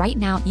 And right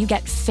now, you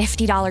get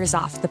 $50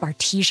 off the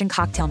Bartesian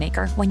Cocktail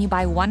Maker when you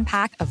buy one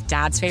pack of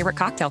Dad's favorite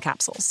cocktail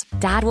capsules.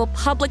 Dad will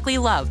publicly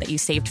love that you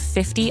saved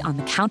 $50 on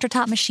the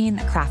countertop machine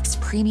that crafts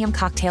premium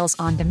cocktails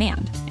on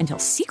demand. And he'll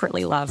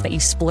secretly love that you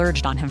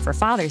splurged on him for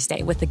Father's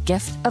Day with the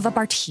gift of a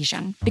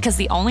Bartesian. Because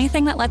the only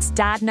thing that lets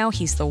Dad know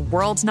he's the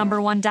world's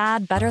 #1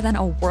 dad better than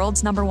a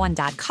world's #1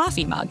 dad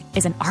coffee mug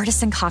is an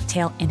artisan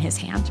cocktail in his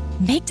hand.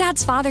 Make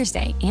Dad's Father's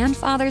Day and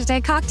Father's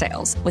Day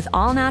cocktails with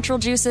all natural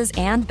juices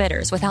and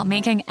bitters without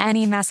making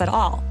any mess at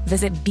all.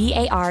 Visit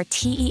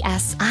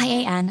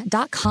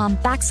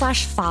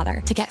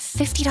BARTESIAN.com/father to get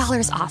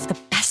 $50 off the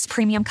best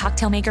premium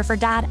cocktail maker for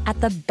Dad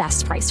at the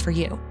best price for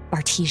you.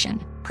 Bartesian.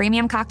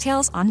 Premium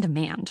cocktails on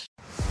demand.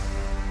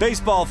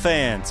 Baseball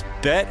fans,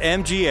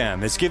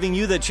 BetMGM is giving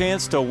you the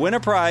chance to win a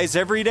prize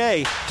every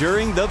day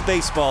during the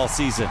baseball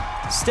season.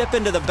 Step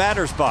into the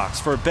batter's box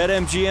for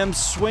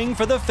BetMGM's Swing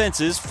for the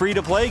Fences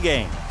free-to-play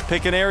game.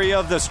 Pick an area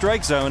of the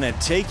strike zone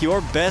and take your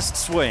best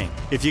swing.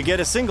 If you get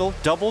a single,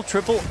 double,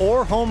 triple,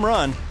 or home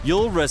run,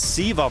 you'll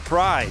receive a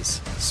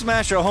prize.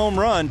 Smash a home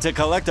run to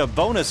collect a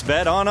bonus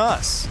bet on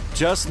us.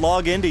 Just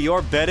log into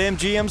your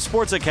BetMGM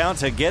sports account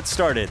to get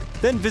started.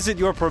 Then visit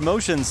your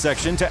promotions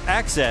section to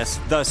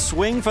access the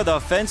Swing for the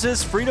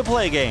Fences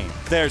free-to-play game.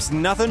 There's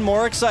nothing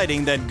more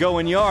exciting than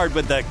going yard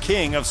with the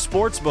king of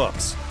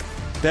sportsbooks.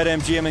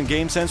 BetMGM and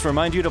GameSense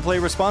remind you to play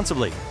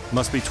responsibly.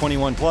 Must be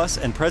 21 plus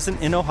and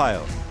present in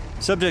Ohio.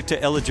 Subject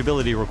to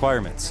eligibility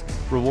requirements.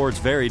 Rewards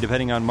vary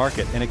depending on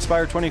market and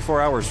expire 24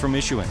 hours from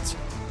issuance.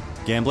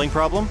 Gambling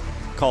problem?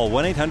 Call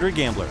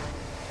 1-800-GAMBLER.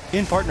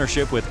 In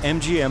partnership with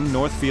MGM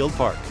Northfield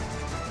Park.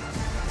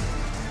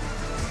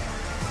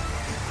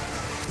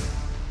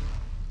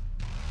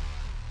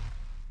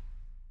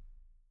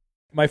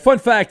 My fun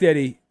fact,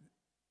 Eddie,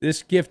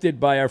 this gifted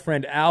by our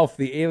friend Alf,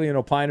 the alien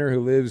opiner who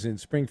lives in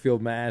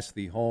Springfield, Mass.,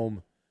 the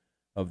home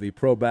of the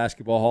Pro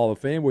Basketball Hall of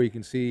Fame, where you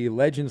can see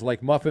legends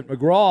like Muffet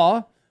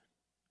McGraw.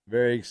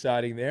 Very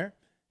exciting there.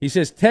 He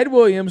says Ted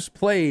Williams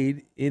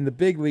played in the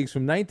big leagues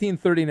from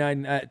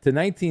 1939 to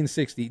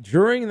 1960.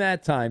 During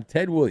that time,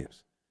 Ted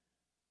Williams,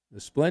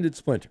 the splendid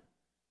splinter,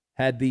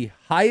 had the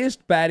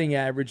highest batting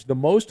average, the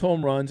most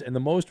home runs, and the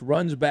most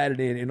runs batted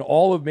in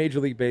all of Major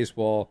League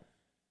Baseball.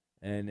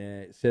 And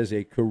it says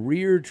a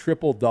career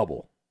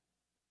triple-double.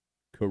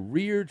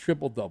 Career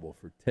triple-double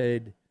for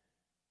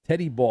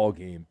Teddy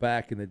Ballgame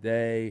back in the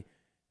day.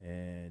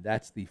 And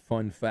that's the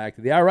fun fact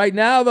of the hour. Right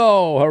now,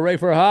 though, hooray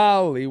for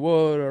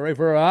Hollywood, hooray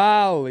for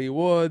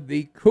Hollywood.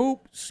 The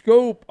Coop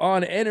Scoop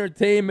on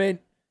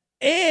entertainment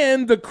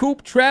and the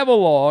Coop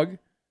Travelogue,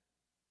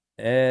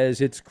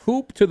 as it's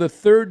Coop to the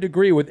third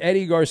degree with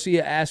Eddie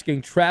Garcia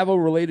asking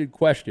travel-related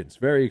questions.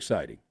 Very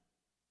exciting.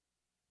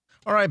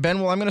 All right, Ben.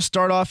 Well, I'm going to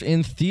start off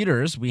in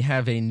theaters. We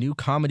have a new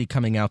comedy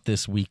coming out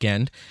this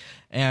weekend.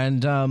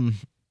 And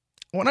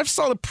when I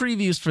saw the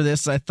previews for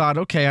this, I thought,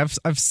 okay,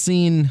 I've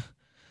seen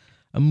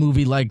a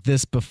movie like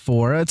this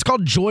before. It's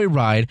called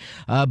Joyride,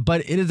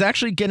 but it is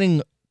actually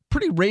getting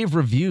pretty rave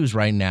reviews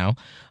right now.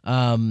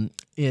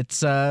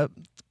 It's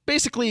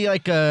basically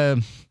like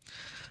a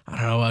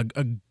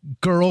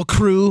girl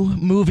crew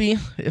movie,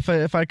 if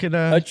I could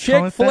a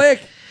chick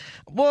flick.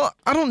 Well,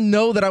 I don't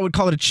know that I would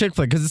call it a chick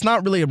flick because it's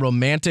not really a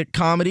romantic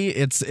comedy.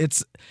 It's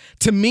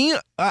to me,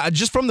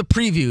 just from the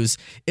previews,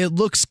 it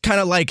looks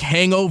kind of like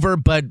Hangover,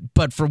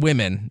 but for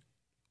women,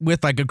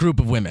 with like a group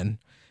of women.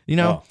 You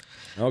know.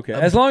 Oh, okay.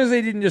 As long as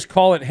they didn't just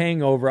call it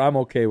Hangover, I'm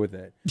okay with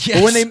that. Yes.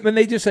 But when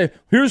they just say,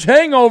 "Here's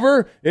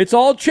Hangover," it's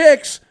all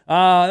chicks.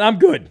 I'm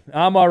good.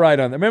 I'm all right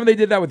on that. Remember they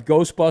did that with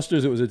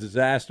Ghostbusters? It was a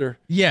disaster.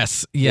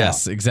 Yes,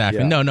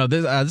 exactly. Yeah. No,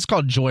 this is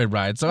called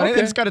Joyride. So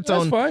okay. It's got its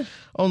own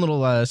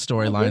little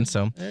storyline.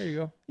 So there you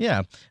go.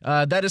 Yeah,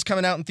 that is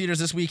coming out in theaters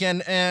this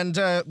weekend. And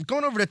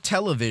going over to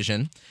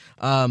television,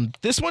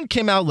 this one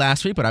came out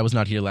last week, but I was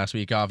not here last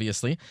week,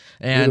 obviously.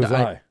 And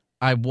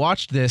I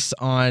watched this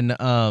on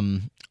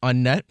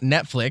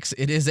Netflix.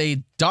 It is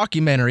a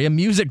documentary, a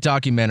music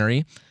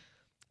documentary.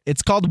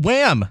 It's called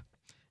Wham!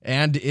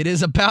 And it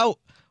is about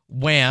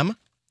Wham,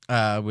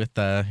 with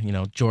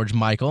George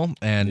Michael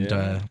and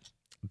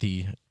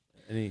the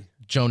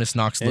Jonas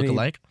Knox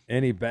lookalike.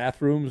 Any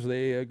bathrooms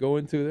they go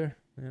into there?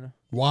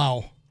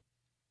 Wow.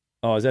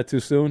 Oh, is that too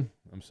soon?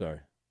 I'm sorry.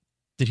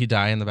 Did he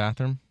die in the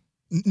bathroom?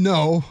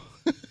 No.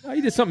 Oh,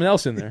 he did something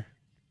else in there.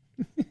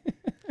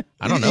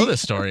 I don't know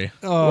this story.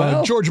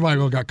 George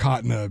Michael got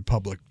caught in a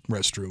public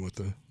restroom with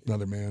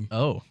another man.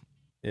 Oh.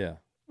 Yeah.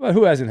 Well,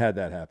 who hasn't had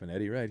that happen,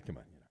 Eddie, right? Come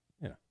on.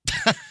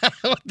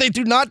 They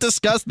do not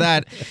discuss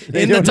that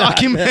in the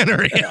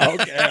documentary. Okay,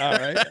 all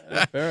right.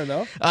 Fair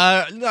enough.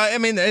 I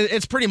mean,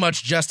 it's pretty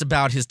much just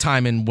about his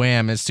time in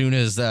Wham. As soon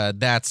as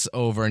that's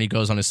over and he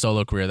goes on his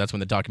solo career, that's when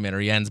the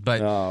documentary ends.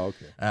 But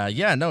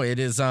it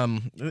is.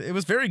 It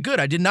was very good.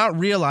 I did not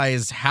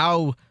realize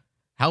how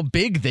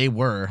big they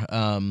were.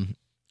 Kind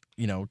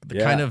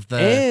of the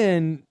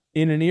and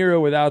in an era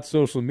without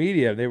social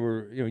media, they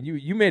were.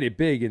 You made it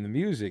big in the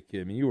music.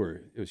 I mean,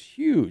 it was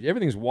huge.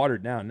 Everything's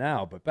watered down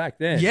now, but back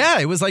then,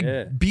 it was like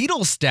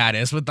Beatles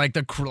status with like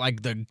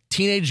the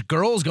teenage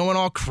girls going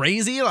all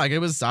crazy. Like it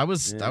was. I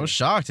was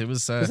shocked. It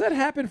was. Does that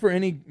happen for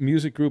any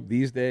music group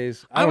these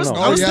days? I don't know.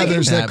 Oh yeah,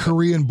 there's that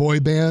Korean boy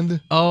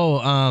band.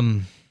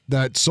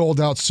 That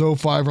sold out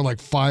SoFi for like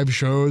 5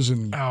 shows,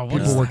 and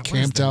people were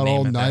camped out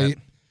all night.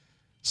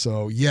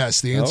 So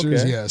yes, the answer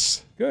is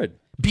yes. Good.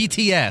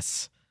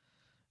 BTS,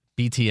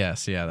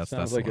 yeah, that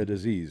sounds like a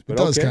disease, but it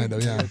does kind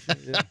of,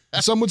 yeah.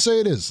 Some would say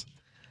it is.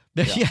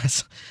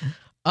 Yes,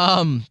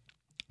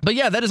 but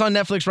yeah, that is on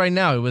Netflix right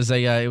now. It was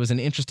an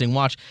interesting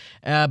watch.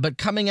 But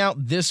coming out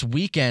this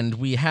weekend,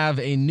 we have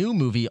a new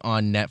movie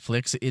on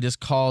Netflix. It is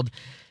called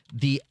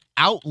The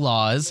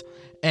Outlaws,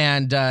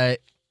 and it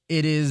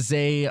is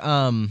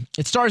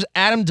it stars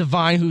Adam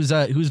Devine, who's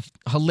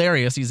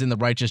hilarious. He's in The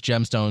Righteous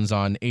Gemstones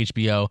on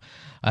HBO.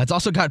 It's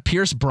also got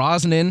Pierce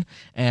Brosnan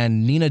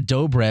and Nina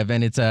Dobrev,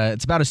 and it's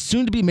about a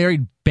soon-to-be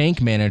married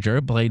bank manager,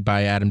 played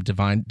by Adam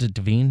Devine,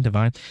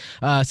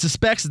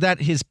 suspects that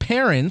his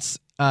parents,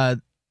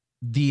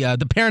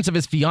 the parents of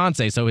his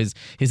fiance, so his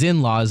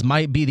in-laws,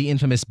 might be the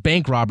infamous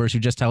bank robbers who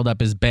just held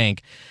up his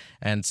bank,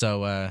 and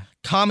so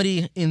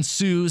comedy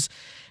ensues.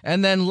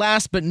 And then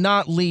last but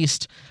not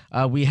least,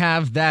 we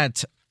have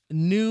that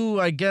new,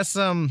 I guess,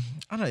 I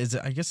don't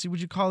know, would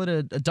you call it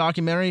a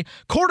documentary?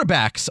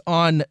 Quarterbacks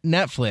on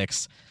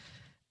Netflix.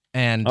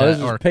 And this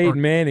is Peyton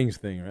Manning's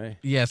thing, right?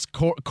 Yes,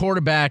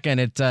 Quarterback, and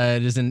it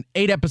is an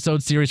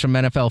 8-episode series from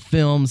NFL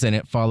Films, and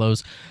it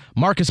follows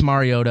Marcus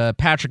Mariota,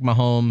 Patrick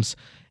Mahomes,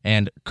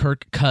 and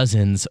Kirk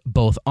Cousins,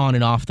 both on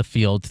and off the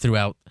field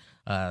throughout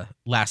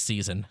last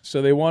season.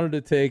 So they wanted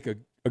to take a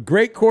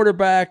great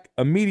quarterback,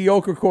 a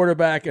mediocre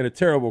quarterback, and a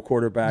terrible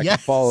quarterback and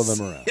follow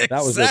them around.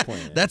 That was their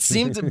plan. That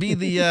seemed to be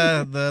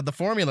the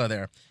formula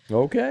there.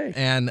 Okay.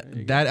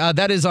 And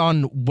that is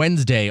on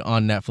Wednesday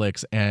on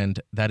Netflix,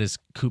 and that is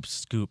Coop's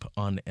Scoop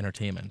on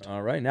Entertainment.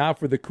 All right. Now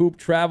for the Coop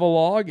travel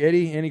log.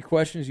 Eddie, any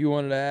questions you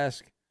wanted to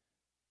ask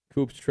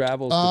Coop's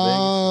travels to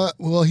Vegas?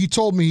 Well, he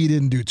told me he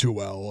didn't do too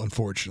well,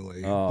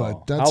 unfortunately.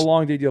 Oh. But How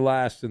long did you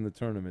last in the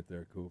tournament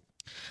there, Coop?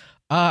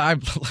 I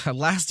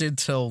lasted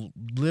till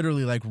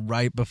literally like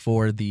right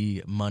before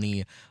the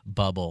money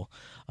bubble.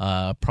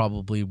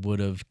 Probably would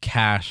have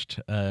cashed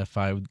if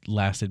I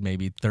lasted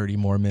maybe 30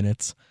 more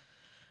minutes.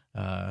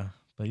 But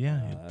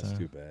yeah, that's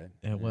too bad.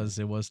 It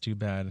was too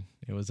bad.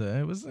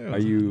 Were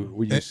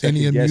you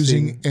any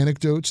amusing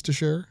anecdotes to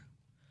share?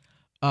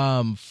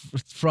 From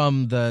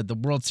the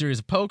World Series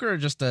of Poker, or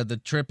just the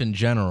trip in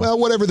general? Well,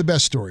 whatever the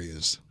best story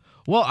is.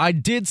 Well, I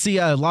did see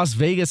Las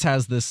Vegas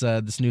has this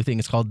new thing.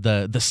 It's called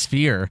the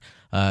Sphere.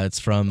 It's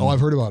from. Oh, I've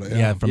heard about it.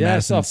 Yeah, from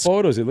Madison. I saw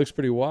photos. It looks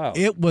pretty wild.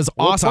 It was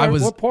awesome.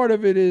 What part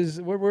of it is?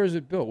 Where is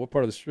it built? What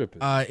part of the strip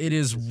is it? It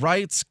is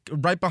right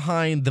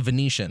behind the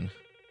Venetian.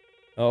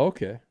 Oh,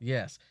 okay.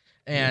 Yes.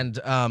 And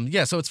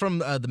so it's from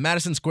the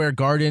Madison Square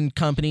Garden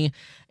Company,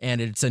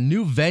 and it's a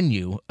new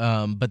venue.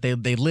 But they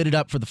lit it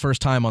up for the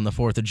first time on the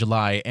 4th of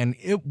July, and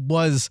it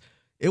was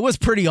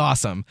pretty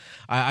awesome.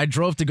 I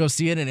drove to go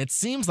see it, and it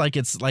seems like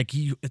it's like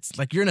you're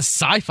in a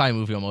sci-fi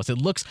movie almost. It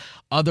looks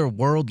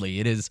otherworldly.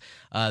 It is.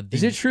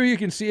 Is it true you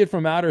can see it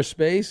from outer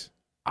space?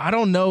 I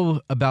don't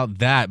know about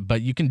that,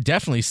 but you can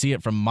definitely see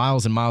it from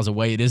miles and miles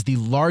away. It is the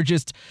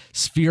largest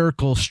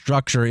spherical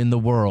structure in the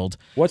world.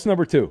 What's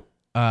number 2?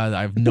 I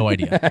have no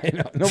idea. I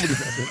know. Nobody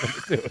knows number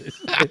 2 is.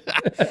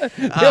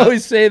 They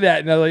always say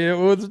that, and I'm like,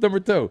 what's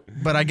number 2?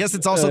 But I guess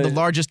it's also the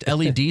largest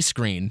LED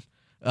screen.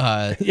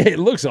 Yeah, it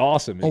looks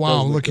awesome. Oh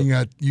wow, I'm looking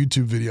at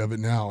YouTube video of it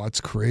now. That's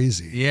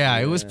crazy. Yeah,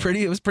 it was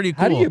pretty cool.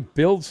 How do you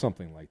build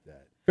something like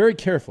that? Very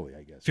carefully,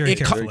 I guess.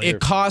 It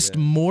cost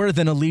more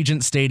than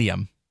Allegiant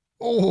Stadium.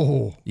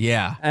 Oh.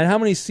 Yeah. And how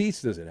many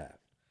seats does it have?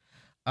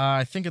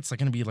 I think it's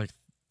going to be like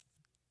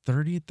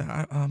 30.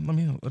 Let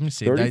me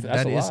see. 30?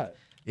 That's a lot.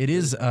 It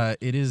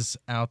is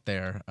out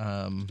there.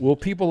 Will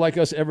people like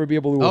us ever be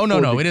able to? Oh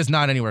no, it is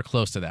not anywhere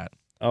close to that.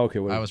 Okay,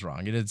 I was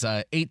wrong. It is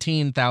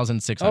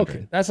 18,600.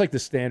 Okay, that's like the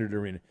standard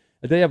arena.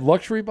 Do they have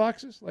luxury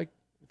boxes like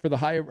for the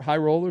high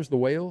rollers, the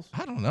whales?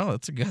 I don't know.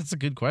 That's a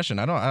good question.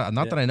 That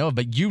I know of.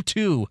 But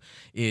U2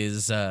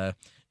 is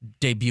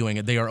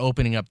debuting. They are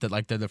opening up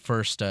they're the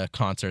first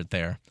concert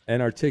there.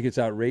 And are tickets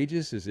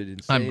outrageous? Is it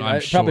insane?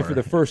 I'm Probably sure. for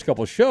the first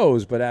couple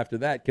shows, but after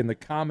that, can the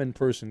common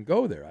person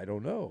go there? I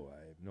don't know.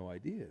 I have no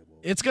idea.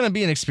 It's going to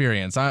be an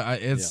experience.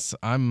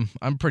 I'm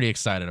pretty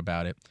excited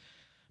about it.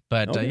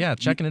 But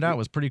checking it out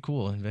was pretty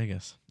cool in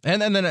Vegas. And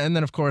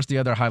then of course the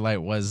other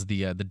highlight was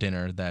the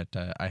dinner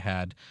that I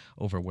had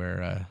over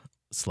where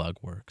Slug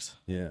works.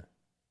 Yeah,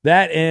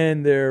 that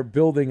and they're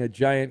building a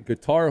giant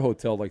guitar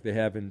hotel like they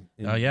have in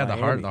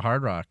Miami. the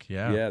Hard Rock.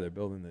 Yeah, they're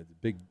building the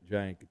big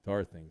giant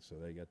guitar thing, so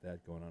they got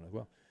that going on as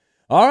well.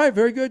 All right,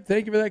 very good.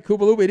 Thank you for that, Koopa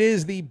Loop. It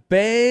is the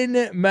Ben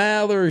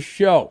Maller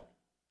Show.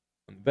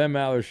 Ben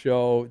Maller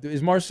Show.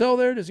 Is Marcel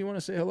there? Does he want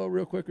to say hello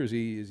real quick, or is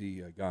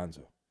he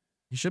gonzo?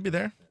 He should be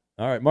there.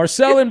 All right,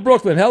 Marcel in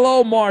Brooklyn.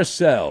 Hello,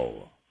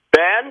 Marcel.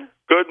 Ben,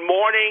 good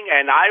morning,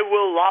 and I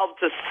will love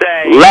to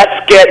say,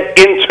 let's get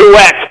into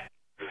it.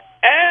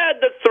 And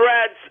the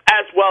threads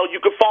as well. You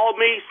can follow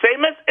me,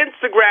 same as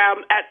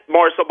Instagram, at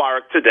Marcel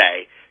Marek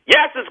today.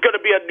 Yes, it's going to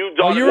be a new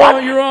dawn. Oh,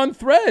 you're on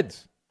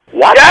Threads.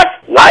 What? Yes,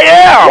 I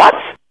am.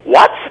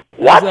 What?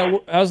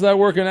 How's that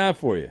working out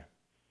for you?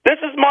 This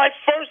is my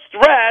first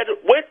thread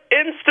with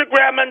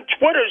Instagram and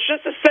Twitter. It's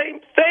just the same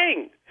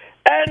thing.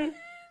 And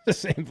the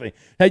same thing.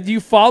 Hey, do you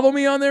follow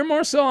me on there,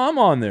 Marcel? I'm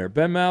on there.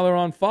 Ben Maller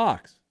on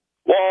Fox.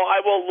 Well, I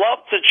will love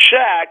to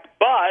check,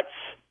 but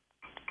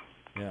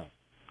yeah.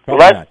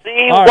 Let's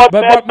see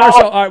but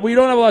Marcel, all right, we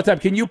don't have a lot of time.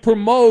 Can you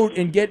promote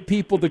and get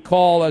people to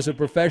call as a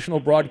professional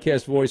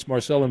broadcast voice,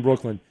 Marcel in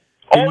Brooklyn?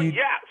 Can you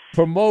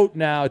promote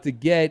now to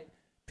get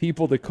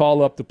people to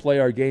call up to play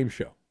our game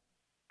show?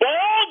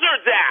 Boulder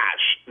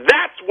Dash,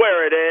 that's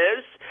where it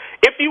is.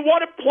 If you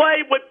want to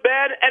play with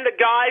Ben and the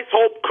guys,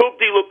 hope Coop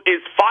D Loop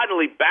is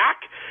finally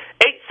back.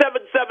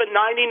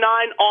 877-99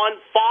 on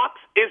Fox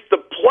is the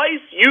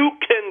place you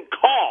can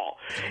call.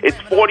 It's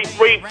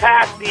 43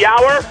 past the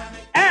hour,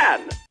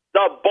 and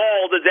the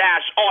Boulder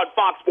Dash on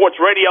Fox Sports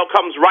Radio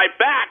comes right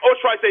back. Or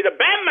should I say the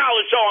Ben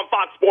Maller Show on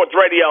Fox Sports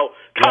Radio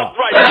comes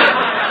right back.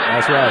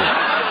 That's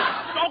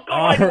right. Don't go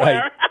All anywhere.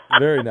 right.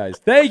 Very nice.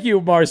 Thank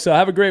you, Marcel.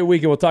 Have a great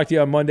weekend. We'll talk to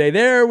you on Monday.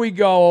 There we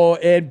go.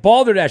 And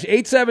Boulder Dash,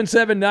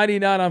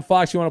 877-99 on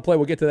Fox. You want to play,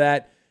 we'll get to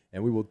that,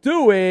 and we will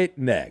do it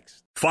next.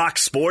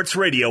 Fox Sports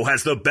Radio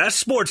has the best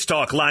sports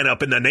talk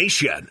lineup in the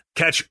nation.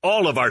 Catch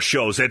all of our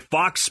shows at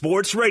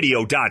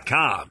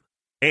foxsportsradio.com.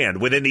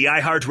 And within the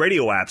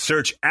iHeartRadio app,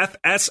 search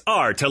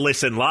FSR to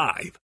listen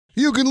live.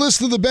 You can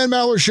listen to the Ben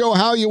Maller Show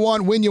how you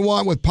want, when you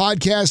want with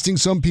podcasting.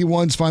 Some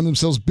P1s find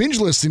themselves binge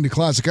listening to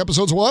classic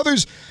episodes, while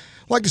others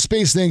like to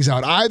space things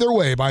out. Either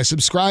way, by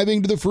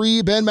subscribing to the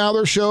free Ben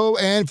Maller Show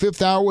and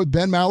Fifth Hour with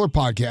Ben Maller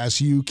podcast,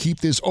 you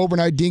keep this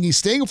overnight dinghy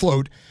staying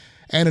afloat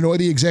and annoy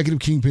the executive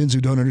kingpins who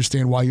don't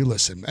understand why you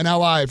listen. And now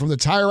live from the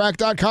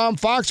TireRack.com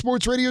Fox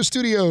Sports Radio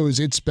studios,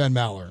 it's Ben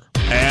Maller.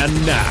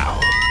 And now,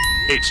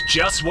 it's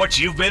just what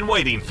you've been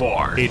waiting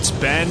for. It's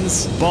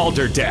Ben's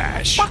Boulder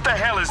Dash. What the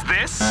hell is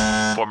this?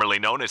 Formerly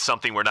known as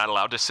something we're not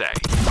allowed to say.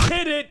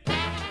 Hit it!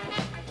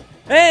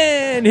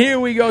 And here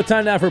we go.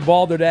 Time now for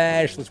Boulder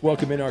Dash. Let's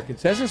welcome in our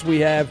contestants.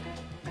 We have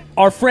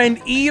our friend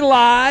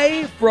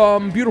Eli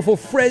from beautiful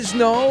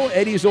Fresno,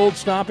 Eddie's old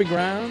stomping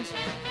grounds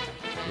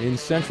in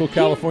Central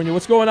California.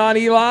 What's going on,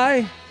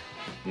 Eli?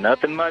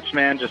 Nothing much,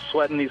 man. Just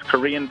sweating these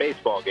Korean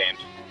baseball games.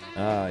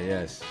 Ah,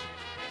 yes.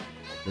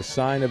 The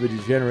sign of a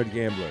degenerate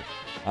gambler.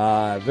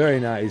 Very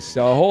nice.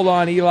 So hold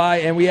on, Eli.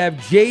 And we have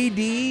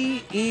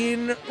JD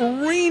in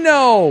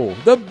Reno,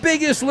 the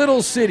biggest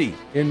little city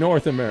in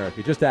North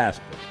America. Just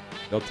ask them.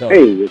 They'll tell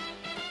you. Hey,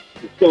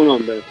 what's going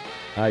on, man?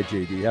 Hi,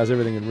 JD. How's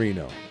everything in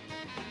Reno?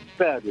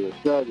 Fabulous.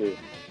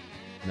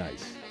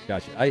 Nice.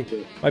 Gotcha.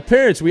 My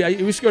parents, we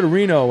used to go to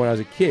Reno when I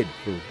was a kid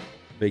for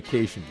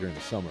vacation during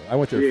the summer. I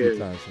went there a few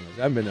times.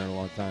 I haven't been there in a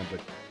long time,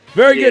 but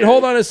very good.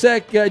 Hold on a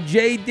sec.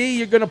 JD,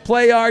 you're going to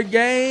play our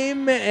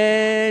game,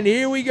 and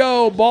here we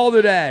go,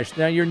 Boulder Dash.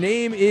 Now, your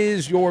name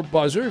is your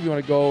buzzer if you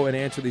want to go and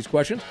answer these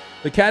questions.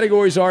 The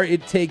categories are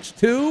It Takes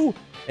Two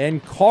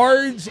and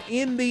Cards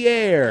in the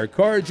Air.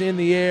 Cards in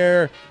the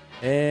Air.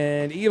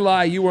 And,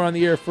 Eli, you were on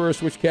the air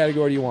first. Which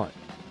category do you want?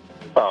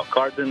 Oh,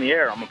 cards in the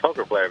air. I'm a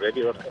poker player,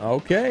 baby. Let's go.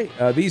 Okay.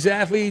 These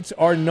athletes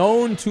are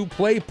known to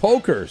play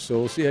poker, so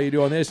we'll see how you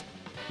do on this.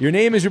 Your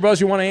name is your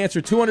buzzer. You want to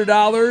answer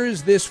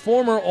 $200. This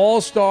former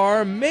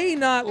All-Star may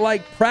not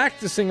like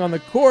practicing on the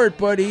court,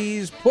 but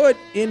he's put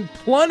in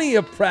plenty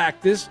of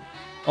practice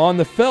on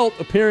the felt,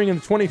 appearing in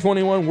the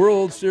 2021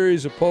 World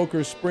Series of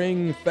Poker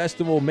Spring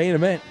Festival main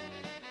event.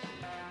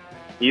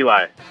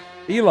 Eli.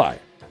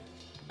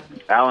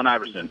 Allen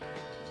Iverson.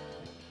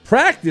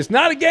 Practice,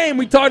 not a game.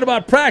 We talked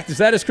about practice.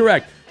 That is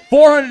correct.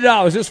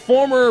 $400. This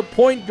former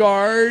point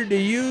guard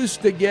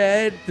used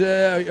to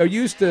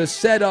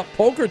set up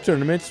poker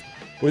tournaments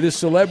with his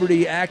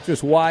celebrity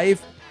actress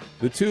wife.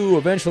 The two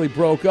eventually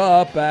broke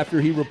up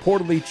after he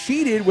reportedly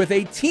cheated with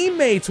a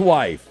teammate's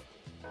wife.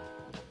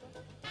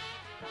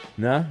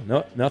 No,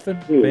 nothing?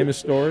 Famous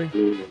story?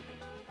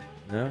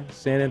 No?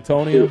 San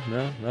Antonio?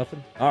 No,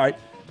 nothing? All right.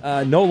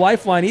 No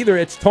lifeline either.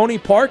 It's Tony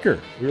Parker.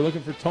 We were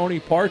looking for Tony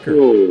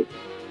Parker.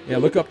 Yeah,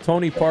 look up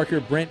Tony Parker,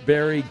 Brent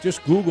Barry.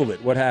 Just Google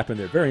it. What happened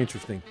there? Very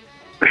interesting.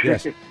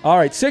 Yes. All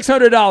right,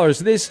 $600.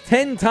 This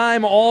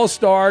 10-time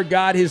All-Star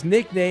got his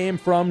nickname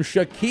from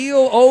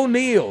Shaquille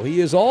O'Neal.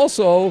 He is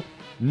also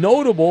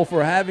notable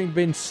for having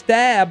been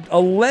stabbed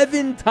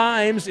 11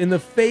 times in the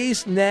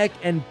face, neck,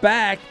 and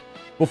back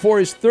before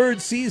his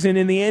third season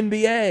in the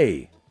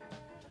NBA.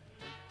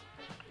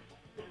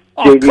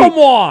 Oh, JD. Come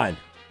on.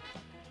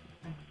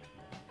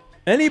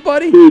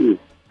 Anybody?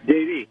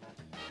 JD.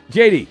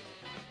 JD.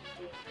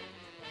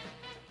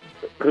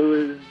 Who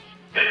is...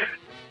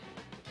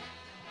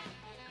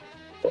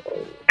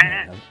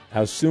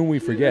 How soon we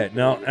forget.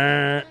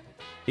 No.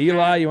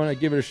 Eli, you want to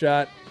give it a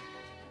shot?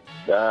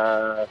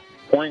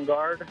 Point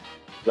guard. Is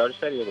that what you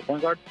said? He was a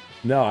point guard?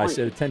 No, I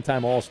said a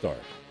 10-time All-Star.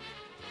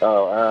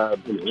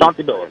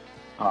 Chauncey Billups.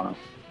 I don't know.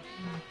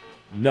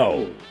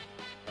 No.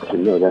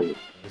 No, that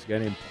This guy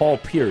named Paul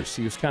Pierce.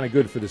 He was kind of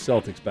good for the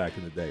Celtics back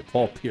in the day.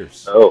 Paul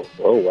Pierce. Oh,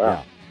 wow.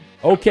 Yeah.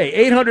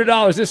 Okay,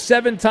 $800. This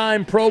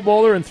 7-time Pro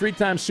Bowler and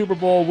 3-time Super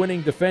Bowl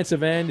winning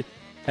defensive end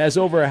has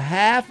over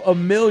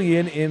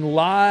 $500,000 in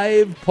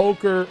live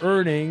poker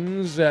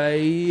earnings.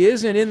 He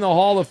isn't in the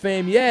Hall of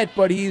Fame yet,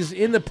 but he's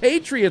in the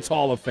Patriots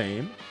Hall of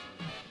Fame.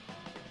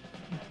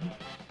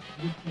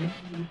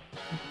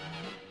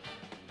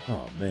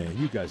 Oh man,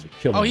 you guys are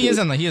killing me. He is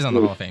in the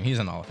Hall of Fame. He's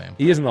in the Hall of Fame.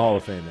 He is in the Hall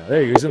of Fame now.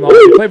 There you go. He's in the Hall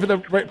of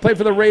Fame. Play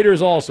for the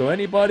Raiders also.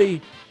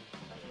 Anybody?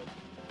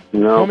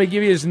 No. Let me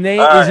give you his name.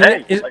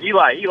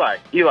 Eli.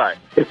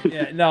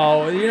 Yeah,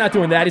 no, you're not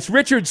doing that. It's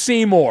Richard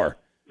Seymour.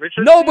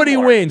 Richard Nobody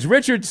Seymour. wins.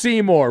 Richard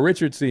Seymour.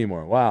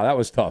 Wow, that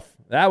was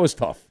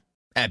tough.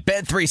 At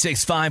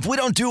Bet365, we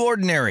don't do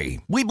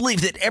ordinary. We believe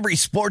that every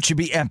sport should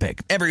be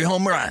epic. Every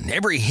home run,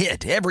 every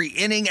hit, every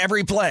inning,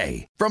 every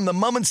play. From the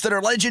moments that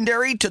are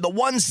legendary to the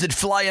ones that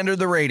fly under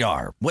the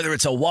radar. Whether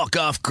it's a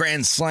walk-off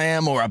grand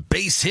slam or a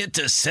base hit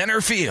to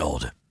center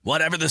field.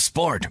 Whatever the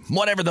sport,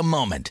 whatever the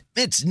moment.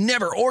 It's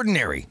never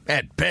ordinary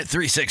at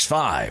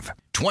Bet365.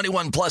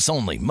 21 plus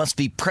only. Must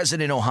be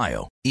present in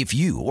Ohio. If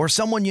you or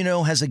someone you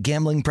know has a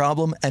gambling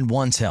problem and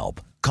wants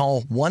help,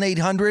 call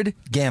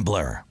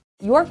 1-800-GAMBLER.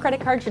 Your credit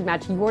card should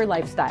match your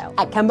lifestyle.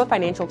 At Kemba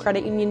Financial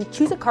Credit Union,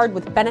 choose a card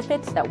with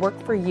benefits that work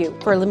for you.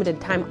 For a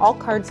limited time, all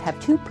cards have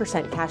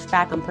 2% cash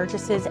back on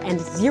purchases and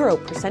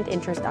 0%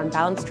 interest on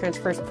balance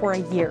transfers for a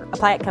year.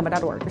 Apply at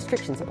Kemba.org.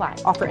 Restrictions apply.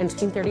 Offer ends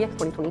June 30th,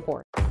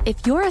 2024.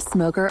 If you're a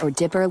smoker or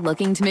dipper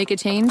looking to make a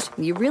change,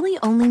 you really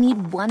only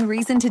need one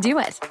reason to do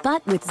it.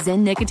 But with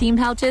Zyn nicotine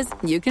pouches,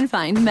 you can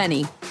find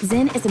many.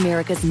 Zyn is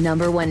America's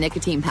 #1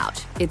 nicotine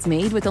pouch. It's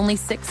made with only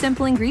 6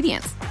 simple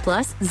ingredients.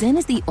 Plus, Zyn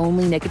is the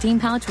only nicotine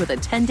pouch with a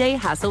 10-day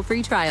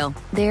hassle-free trial.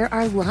 There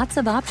are lots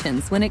of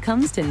options when it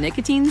comes to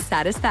nicotine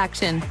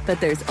satisfaction, but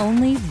there's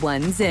only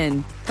one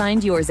Zyn.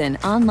 Find your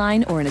Zyn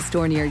online or in a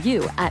store near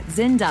you at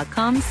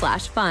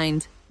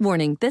zyn.com/find.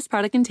 Warning, this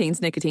product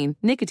contains nicotine.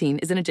 Nicotine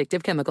is an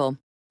addictive chemical.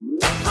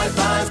 High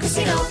Five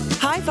Casino.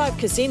 High Five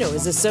Casino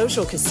is a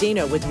social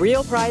casino with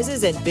real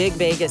prizes and big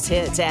Vegas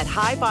hits at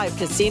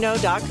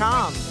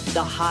highfivecasino.com.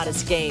 The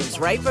hottest games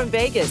right from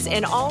Vegas,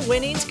 and all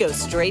winnings go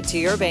straight to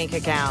your bank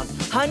account.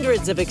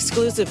 Hundreds of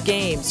exclusive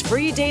games,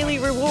 free daily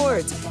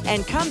rewards,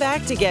 and come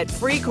back to get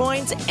free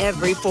coins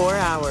every 4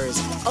 hours.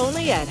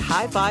 Only at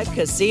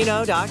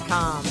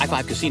highfivecasino.com. High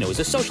Five Casino is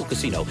a social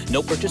casino.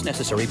 No purchase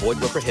necessary. Void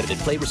where prohibited.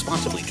 Play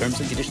responsibly. Terms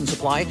and conditions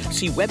apply.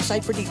 See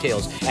website for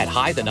details at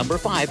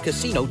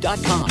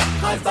high5casino.com.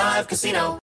 High Five Casino.